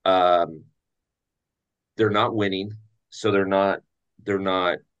 Um, they're not winning, so they're not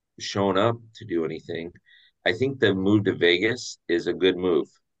showing up to do anything. I think the move to Vegas is a good move.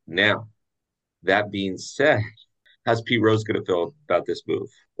 Now, that being said, how's Pete Rose going to feel about this move?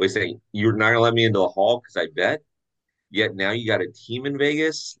 We say you're not going to let me into the hall because I bet. Yet now you got a team in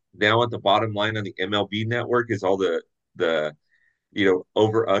Vegas. Now at the bottom line on the MLB network is all the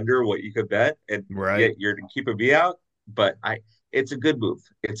over under what you could bet, and Right. yet you're keeping me out. But it's a good move.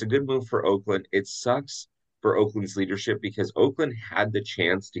 It's a good move for Oakland. It sucks for Oakland's leadership because Oakland had the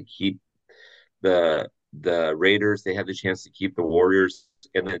chance to keep the Raiders. They had the chance to keep the Warriors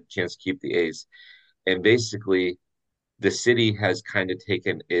and the chance to keep the A's. And basically, the city has kind of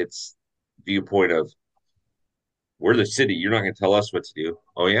taken its viewpoint of, we're the city. You're not going to tell us what to do.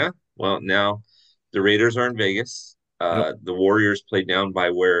 Oh yeah. Well, now the Raiders are in Vegas. Yep. The Warriors play down by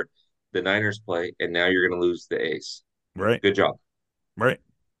where the Niners play, and now you're going to lose the A's. Right. Good job. Right.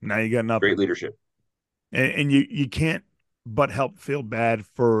 Now you got nothing. Great leadership. And you can't but help feel bad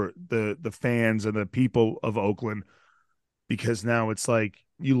for the fans and the people of Oakland, because now it's like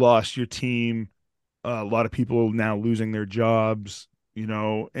you lost your team. A lot of people now losing their jobs,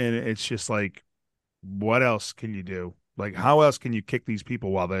 and it's just like, what else can you do? Like, how else can you kick these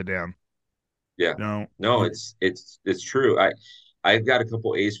people while they're down? Yeah. No, No, it's true. I've got a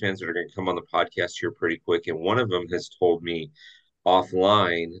couple A's fans that are going to come on the podcast here pretty quick, and one of them has told me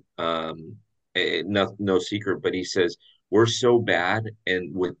offline, no secret, but he says we're so bad,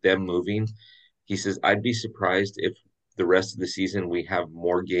 and with them moving, he says I'd be surprised if the rest of the season we have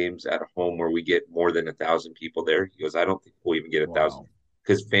more games at home where we get more than 1,000 people there. He goes, I don't think we'll even get 1,000 wow.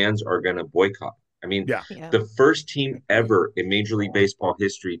 because fans are going to boycott. I mean, Yeah. Yeah. the first team ever in Major League Baseball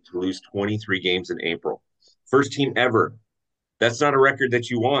history to lose 23 games in April. First team ever. That's not a record that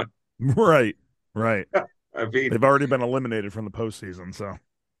you want. Right. Right. I mean, They've already been eliminated from the postseason, so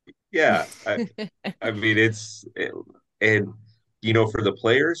yeah. I mean, and for the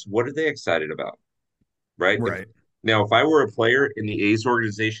players, what are they excited about? Right. right. Now, if I were a player in the A's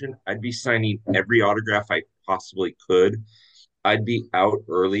organization, I'd be signing every autograph I possibly could. I'd be out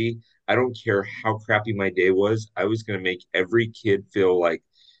early. I don't care how crappy my day was. I was going to make every kid feel like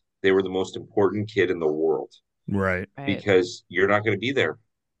they were the most important kid in the world, Right. because you're not going to be there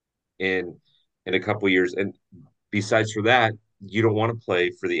in a couple of years. And besides for that, you don't want to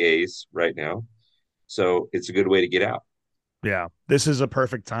play for the A's right now. So it's a good way to get out. Yeah. This is a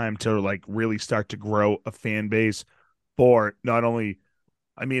perfect time to like really start to grow a fan base for not only,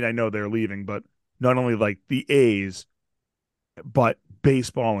 I mean, I know they're leaving, but not only like the A's, but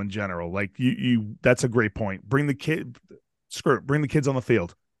baseball in general. Like that's a great point. Bring the kids on the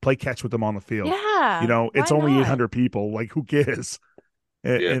field, play catch with them on the field. Yeah. It's Why only not? 800 people. Like, who cares?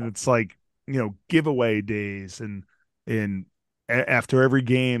 And, Yeah. and it's like, giveaway days and after every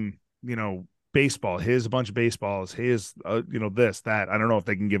game, baseball, here's a bunch of baseballs. Here's, this, that. I don't know if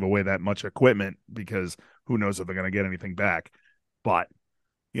they can give away that much equipment because who knows if they're going to get anything back. But,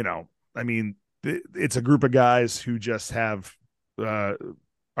 you know, I mean, it's a group of guys who just have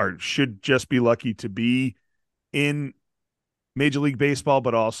or should just be lucky to be in Major League Baseball,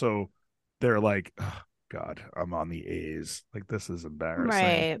 but also they're like, oh, God, I'm on the A's. Like, this is embarrassing.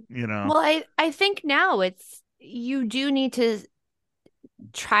 Right. You know? Well, I think now you do need to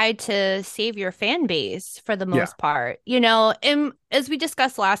try to save your fan base for the most part. You know, and as we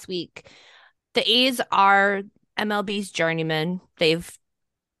discussed last week, the A's are MLB's journeyman. They've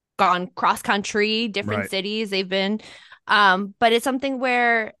gone cross country, different cities. They've been, but it's something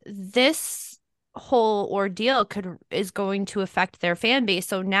where this whole ordeal is going to affect their fan base.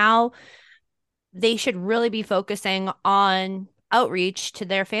 So now they should really be focusing on outreach to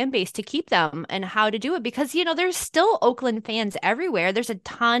their fan base to keep them and how to do it, because you know there's still Oakland fans everywhere. There's a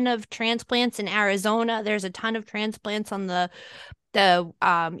ton of transplants in Arizona. There's a ton of transplants on the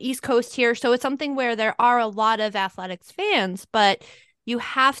East Coast here. So it's something where there are a lot of athletics fans, but you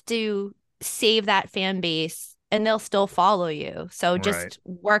have to save that fan base and they'll still follow you. So just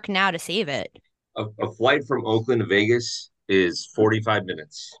work now to save it. A flight from Oakland to Vegas is 45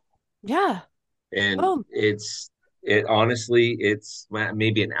 minutes. Yeah. And it honestly, it's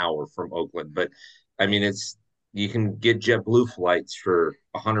maybe an hour from Oakland, but I mean, you can get JetBlue flights for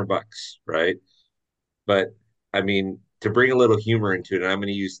 $100, right? But I mean, to bring a little humor into it, and I'm going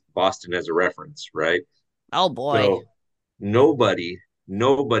to use Boston as a reference, right? Oh boy. So nobody,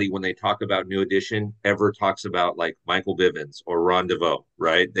 when they talk about New Edition, ever talks about like Michael Bivins or Ron DeVoe,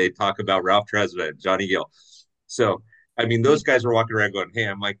 right? They talk about Ralph Tresvant, Johnny Gill. So, I mean, those guys are walking around going, hey,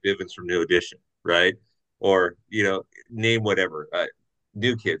 I'm Mike Bivins from New Edition, right? Or, you know, name whatever.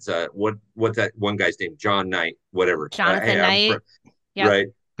 New kids. What's that one guy's name? John Knight, whatever. Jonathan Knight. Right.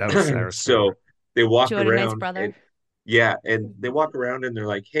 That was Sarah's so they walk Jordan around. Knight's brother. And they walk around and they're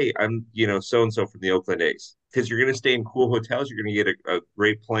like, hey, I'm, you know, so-and-so from the Oakland A's. Because you're going to stay in cool hotels. You're going to get a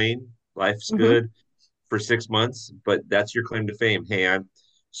great plane. Life's good for 6 months. But that's your claim to fame. Hey, I'm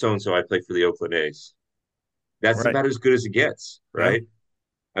so-and-so. I play for the Oakland A's. That's about as good as it gets, right? Yeah.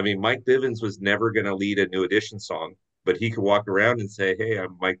 I mean, Mike Bivins was never going to lead a New Edition song, but he could walk around and say, hey,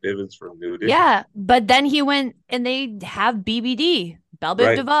 I'm Mike Bivins from New Edition. Yeah, but then he went and they have BBD, Belle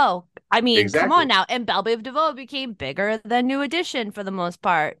Biv DeVoe. I mean, come on now. And Belle Biv DeVoe became bigger than New Edition for the most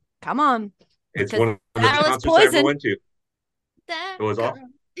part. Come on. It's one of the concerts I ever went to. That it was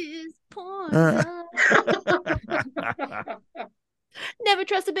awesome. Is poison. Never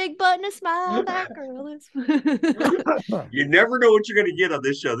trust a big butt and a smile. That girl is. You never know what you're going to get on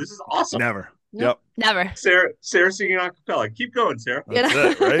this show. This is awesome. Never. Nope. Never. Sarah singing a cappella. Keep going, Sarah. That's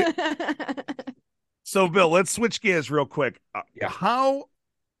it, right? So, Bill, let's switch gears real quick. How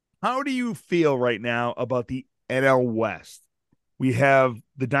do you feel right now about the NL West? We have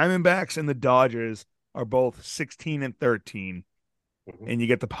the Diamondbacks and the Dodgers are both 16 and 13, and you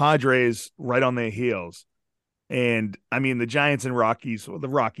get the Padres right on their heels. And I mean, the Giants and Rockies, well, the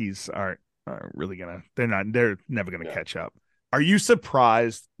Rockies aren't really they're never gonna catch up. Are you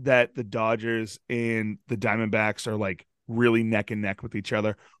surprised that the Dodgers and the Diamondbacks are like really neck and neck with each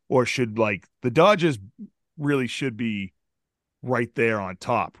other? Or should like the Dodgers really should be right there on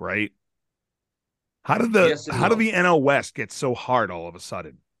top, right? How did the NL West get so hard all of a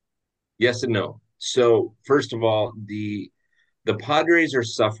sudden? Yes and no. So first of all, the Padres are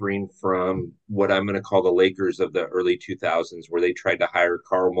suffering from what I'm going to call the Lakers of the early 2000s, where they tried to hire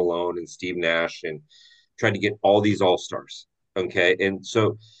Karl Malone and Steve Nash and tried to get all these all-stars. Okay. And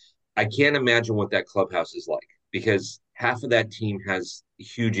so I can't imagine what that clubhouse is like, because half of that team has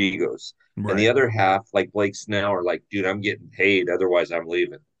huge egos. Right. And the other half, like Blake Snell, are like, dude, I'm getting paid. Otherwise, I'm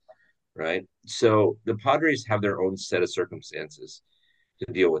leaving. Right. So the Padres have their own set of circumstances to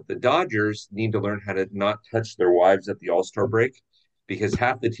deal with. The Dodgers need to learn how to not touch their wives at the All-Star break, because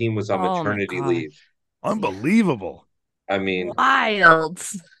half the team was on maternity leave. Unbelievable. I mean, wild.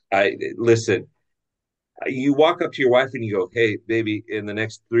 Listen, you walk up to your wife and you go, hey, baby, in the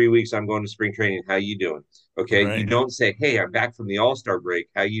next 3 weeks, I'm going to spring training. How you doing? Okay. Right. You don't say, hey, I'm back from the All-Star break.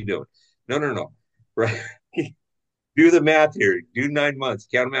 How you doing? No. Right. Do the math here. Do 9 months.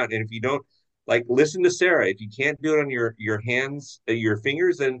 Count them out. And if you don't, like, listen to Sarah. If you can't do it on your hands, your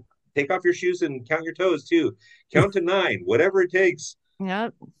fingers, then take off your shoes and count your toes too. Count to 9, whatever it takes.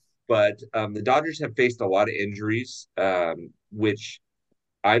 Yep. But the Dodgers have faced a lot of injuries, which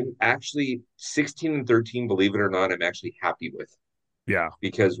I'm actually 16 and 13, believe it or not, I'm actually happy with. Yeah.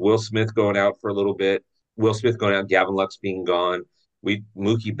 Because Will Smith going out for a little bit. Gavin Lux being gone.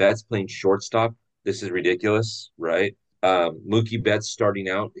 Mookie Betts playing shortstop. This is ridiculous, right? Mookie Betts starting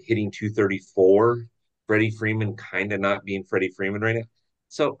out hitting 234. Freddie Freeman kind of not being Freddie Freeman right now.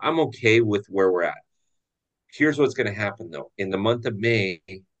 So I'm okay with where we're at. Here's what's going to happen, though. In the month of May,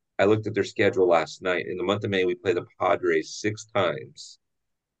 I looked at their schedule last night. In the month of May, we play the Padres 6 times.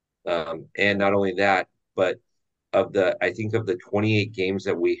 And not only that, but I think of the 28 games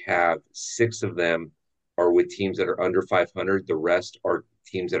that we have, 6 of them are with teams that are under 500. The rest are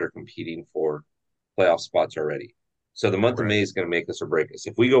teams that are competing for playoff spots already. So the month of May is going to make us or break us.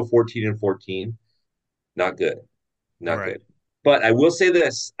 If we go 14-14, not good, not good. But I will say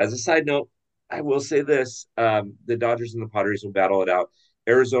this as a side note. I will say this: the Dodgers and the Padres will battle it out.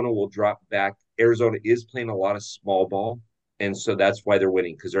 Arizona will drop back. Arizona is playing a lot of small ball, and so that's why they're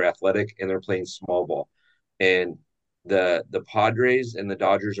winning, because they're athletic and they're playing small ball. And the Padres and the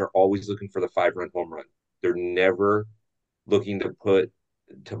Dodgers are always looking for the 5-run home run. They're never looking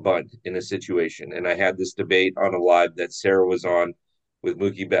to bunt in a situation. And I had this debate on a live that Sarah was on with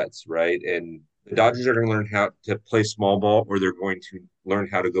Mookie Betts, right? And the Dodgers are going to learn how to play small ball, or they're going to learn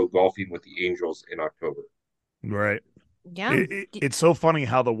how to go golfing with the Angels in October. Right. Yeah. It's so funny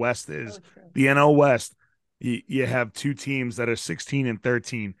how the West is. The NL West, you have 2 teams that are 16 and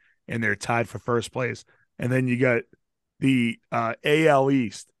 13, and they're tied for first place. And then you got the AL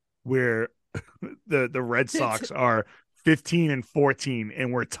East, where the Red Sox are 15 and 14,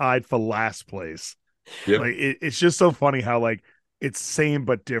 and we're tied for last place. Yep. Like it's just so funny how like it's same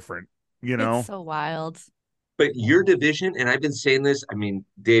but different, you know? It's so wild. But your division, and I've been saying this, I mean,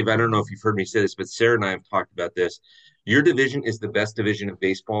 Dave, I don't know if you've heard me say this, but Sarah and I have talked about this. Your division is the best division of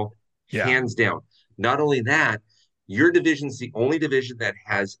baseball, hands down. Not only that, your division's the only division that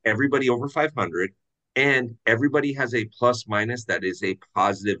has everybody over 500, and everybody has a plus minus that is a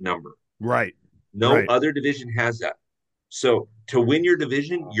positive number. Right. No other division has that. So to win your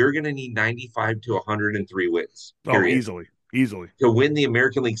division, you're going to need 95 to 103 wins. Period. Oh, easily. To win the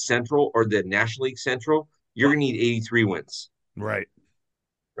American League Central or the National League Central, you're going to need 83 wins. Right.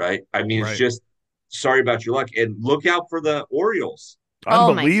 I mean, it's just sorry about your luck. And look out for the Orioles.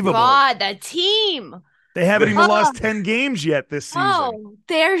 Unbelievable. Oh my God, that team. They haven't even lost 10 games yet this season. Oh,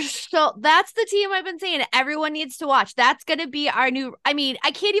 that's the team I've been saying everyone needs to watch. That's going to be our new, I mean,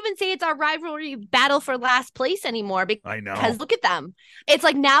 I can't even say it's our rivalry battle for last place anymore because look at them. It's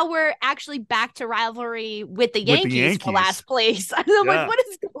like now we're actually back to rivalry with the Yankees for last place. I'm like, what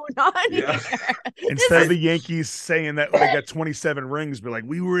is going on here? Instead of the Yankees saying that they got 27 rings, but like,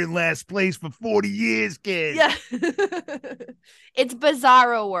 we were in last place for 40 years, kids. Yeah. It's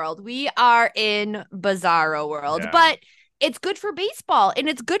bizarro world. We are in bizarro world, but it's good for baseball, and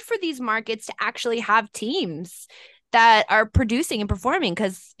it's good for these markets to actually have teams that are producing and performing,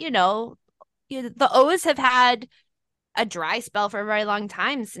 because the O's have had a dry spell for a very long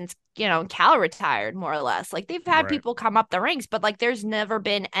time since Cal retired, more or less. Like they've had people come up the ranks, but like there's never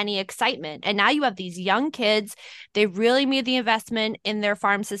been any excitement. And now you have these young kids. They really made the investment in their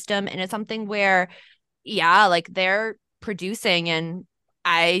farm system, and it's something where like they're producing, and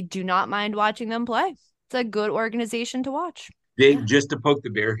I do not mind watching them play. It's a good organization to watch. Dave, just to poke the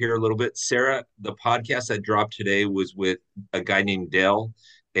bear here a little bit, Sarah, the podcast that dropped today was with a guy named Dell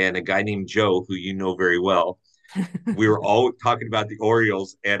and a guy named Joe, who you know very well. We were all talking about the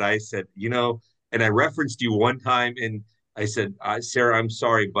Orioles, and I said, and I referenced you one time, and I said, Sarah, I'm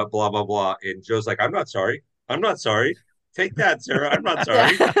sorry, but blah, blah, blah. And Joe's like, I'm not sorry. Take that, Sarah. I'm not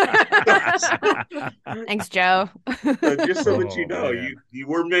sorry. Thanks, Joe. Just so that you know, you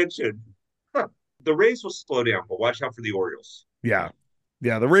were mentioned. The Rays will slow down, but watch out for the Orioles. Yeah.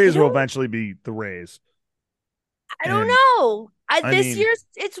 The Rays will eventually be the Rays. I don't know. This year's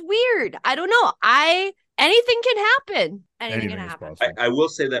it's weird. I don't know. Anything can happen. Anything can happen. I will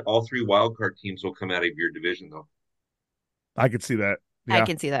say that all 3 wildcard teams will come out of your division, though. I could see that. Yeah. I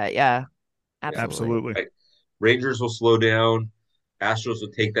can see that. Yeah, absolutely. Right. Rangers will slow down. Astros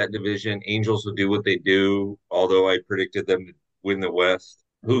will take that division. Angels will do what they do, although I predicted them to win the West.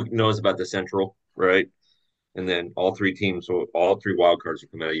 Who knows about the Central, right? And then all 3 wild cards will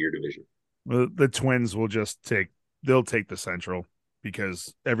come out of your division. The Twins will they'll take the Central,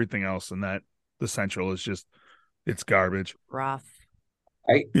 because everything else in the Central is it's garbage. Rough.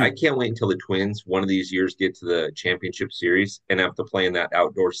 I can't wait until the Twins one of these years get to the championship series and have to play in that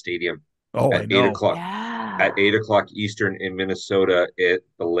outdoor stadium at 8 o'clock. Yeah. At 8 o'clock Eastern in Minnesota at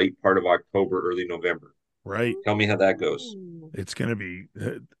the late part of October, early November. Right. Tell me how that goes. It's going to be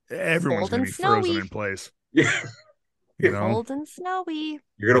everyone's going to be frozen in place. Yeah. Cold and snowy.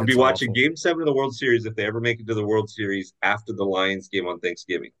 You're going to be watching Game 7 of the World Series if they ever make it to the World Series after the Lions game on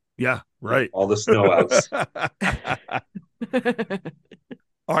Thanksgiving. Yeah, right. All the snow outs.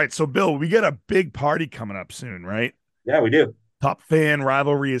 All right, so Bill, we got a big party coming up soon, right? Yeah, we do. Top Fan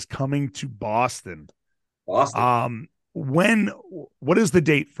Rivalry is coming to Boston. what is the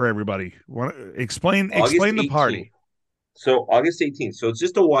date for everybody? Explain August the 18th. party. So August 18th. So it's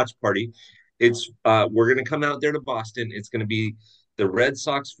just a watch party. It's we're gonna come out there to Boston. It's gonna be the Red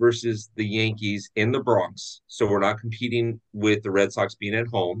Sox versus the Yankees in the Bronx. So we're not competing with the Red Sox being at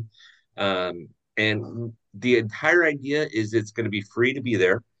home. And the entire idea is it's going to be free to be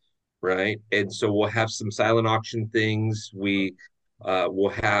there, right? And so we'll have some silent auction things. We will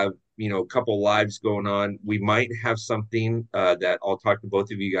have a couple lives going on. We might have something that I'll talk to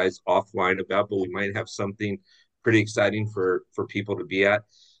both of you guys offline about, but we might have something pretty exciting for people to be at.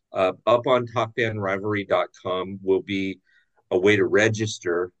 Up on topfanrivalry.com will be a way to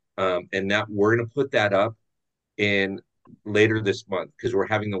register, and that we're going to put that up in later this month because we're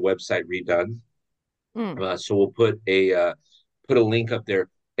having the website redone. So we'll put a link up there.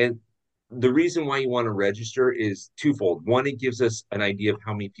 And the reason why you want to register is twofold. One, it gives us an idea of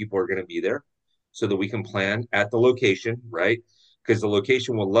how many people are going to be there so that we can plan at the location, right? Because the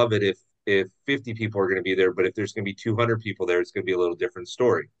location will love it if 50 people are going to be there, but if there's going to be 200 people there, it's going to be a little different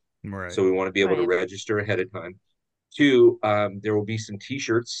story. Right. So we want to be able to register ahead of time. Two, there will be some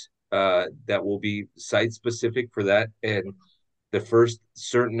T-shirts that will be site specific for that, and the first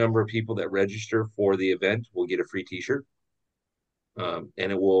certain number of people that register for the event will get a free T-shirt, and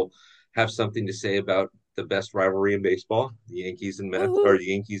it will have something to say about the best rivalry in baseball, the Yankees and Mets, or the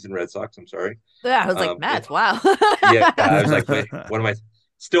Yankees and Red Sox. I'm sorry. Yeah, I was like, Mets. Wow. Yeah, I was like, wait, what am I?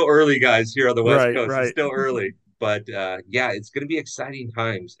 Still early, guys, here on the West Coast. Right. It's still early, but yeah, it's going to be exciting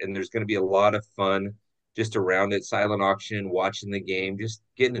times, and there's going to be a lot of fun just around it. Silent auction, watching the game, just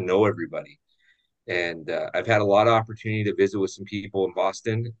getting to know everybody. And I've had a lot of opportunity to visit with some people in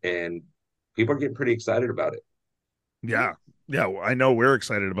Boston, and people are getting pretty excited about it. Yeah. Well, I know we're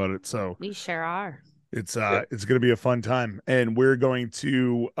excited about it. So We sure are. it's going to be a fun time, and we're going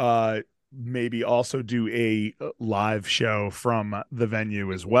to maybe also do a live show from the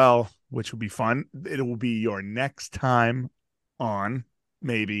venue as well, which will be fun. It will be your next time on,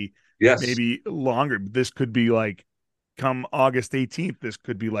 maybe longer. This could be like come August 18th. This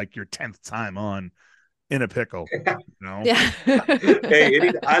could be like your 10th time on in a pickle. Yeah.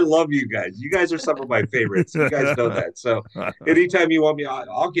 Hey, I love you guys. You guys are some of my favorites. You guys know that. So anytime you want me,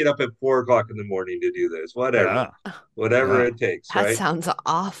 I'll get up at 4:00 in the morning to do this. Whatever it takes. That right? sounds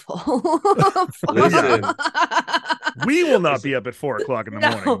awful. Listen, we will not be up at 4:00 in the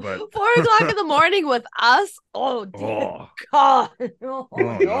morning, but 4:00 in the morning with us. Oh, dear God. No.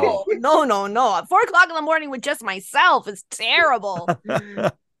 4:00 in the morning with just myself is terrible.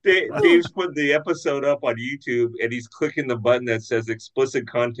 Dave's put the episode up on YouTube, and he's clicking the button that says explicit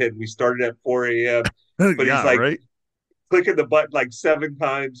content. We started at 4 a.m., but he's like clicking the button like 7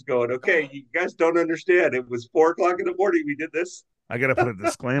 times, going, "Okay, you guys don't understand. It was 4:00 in the morning. We did this." I got to put a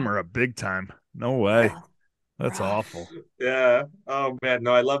disclaimer up big time. No way. That's awful. Yeah. Oh man,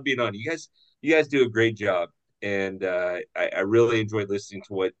 no, I love being on. You guys do a great job, and I really enjoyed listening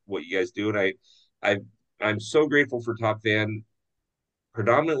to what you guys do, and I'm so grateful for Top Fan,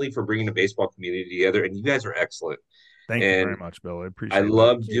 predominantly for bringing the baseball community together, and you guys are excellent. Thank you very much, Bill. I appreciate it. I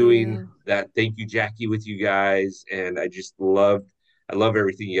love doing that. Thank you, Jackie, with you guys, and I love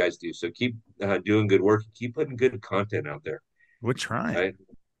everything you guys do. So keep doing good work. Keep putting good content out there. We're trying. Right?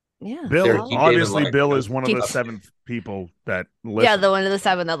 Yeah. Bill, obviously, Bill is one of the 7 people that listen. Yeah, the one of the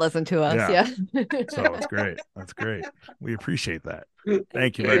 7 that listen to us. Yeah. So it's great. That's great. We appreciate that.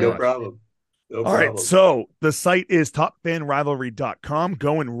 Thank you very much. No problem. All right, so the site is topfanrivalry.com.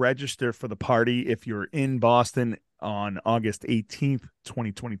 Go and register for the party if you're in Boston on August 18th,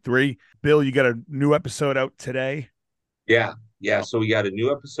 2023. Bill, you got a new episode out today? Yeah. So we got a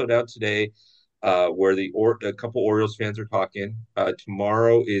new episode out today where a couple Orioles fans are talking.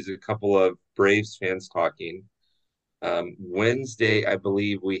 Tomorrow is a couple of Braves fans talking. Wednesday, I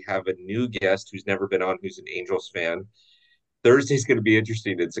believe we have a new guest who's never been on, who's an Angels fan. Thursday's going to be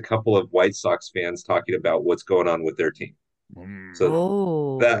interesting. It's a couple of White Sox fans talking about what's going on with their team.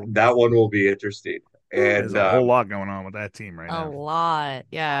 So that one will be interesting. And there's a whole lot going on with that team right now. A lot.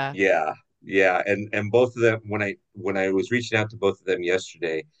 Yeah. Yeah. And both of them, when I was reaching out to both of them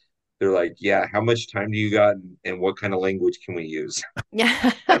yesterday, they're like, yeah, how much time do you got, and what kind of language can we use?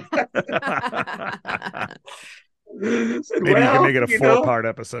 Yeah. Maybe you can make it a 4-part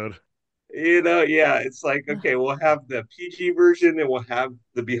episode. Yeah, it's like, okay, we'll have the PG version, and we'll have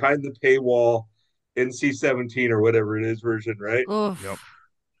the behind the paywall NC-17 or whatever it is version, right? Yep.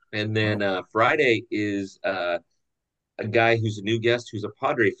 And then Friday is a guy who's a new guest who's a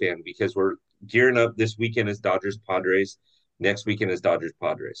Padre fan, because we're gearing up. This weekend is Dodgers Padres. Next weekend is Dodgers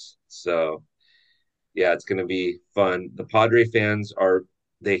Padres. So yeah, it's going to be fun. The Padre fans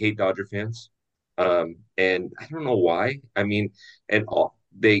they hate Dodger fans. And I don't know why. I mean, and all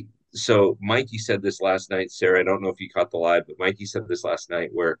they so Mikey said this last night, Sarah. I don't know if you caught the live, but Mikey said this last night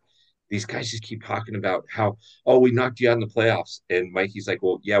where these guys just keep talking about how, oh, we knocked you out in the playoffs. And Mikey's like,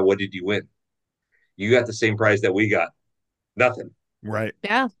 well, yeah, what did you win? You got the same prize that we got. Nothing. Right.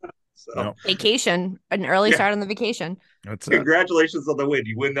 Yeah. So No. Vacation, an early start on the vacation. That's it. congratulations on the win.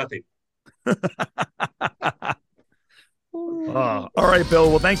 You win nothing. All right, Bill.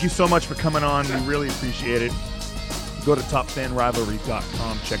 Well, thank you so much for coming on. We really appreciate it. Go to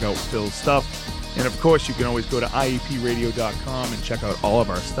topfanrivalry.com, check out Bill's stuff. And, of course, you can always go to iepradio.com and check out all of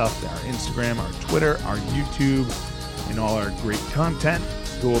our stuff, our Instagram, our Twitter, our YouTube, and all our great content.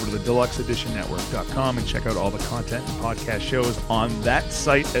 Go over to the deluxeeditionnetwork.com and check out all the content and podcast shows on that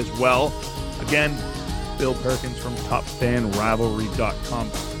site as well. Again, Bill Perkins from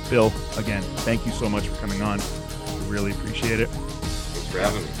topfanrivalry.com. Bill, again, thank you so much for coming on. We really appreciate it. Thanks for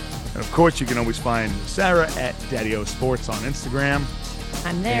having me. And, of course, you can always find Sarah at Daddy-O Sports on Instagram.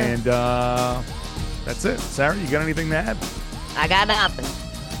 I'm there. And that's it. Sarah, you got anything to add? I got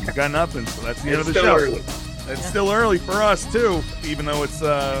nothing. You got nothing, so that's the end It's of the still show. early. It's still early for us, too, even though it's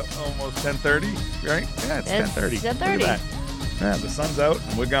almost 10:30, right? Yeah, it's 10:30. It's Look at 10:30. that. Yeah, the sun's out,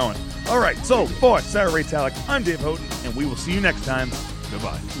 and we're going. All right, so for Sarah Ray Talek, I'm Dave Houghton, and we will see you next time.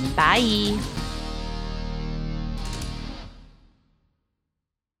 Goodbye. Bye.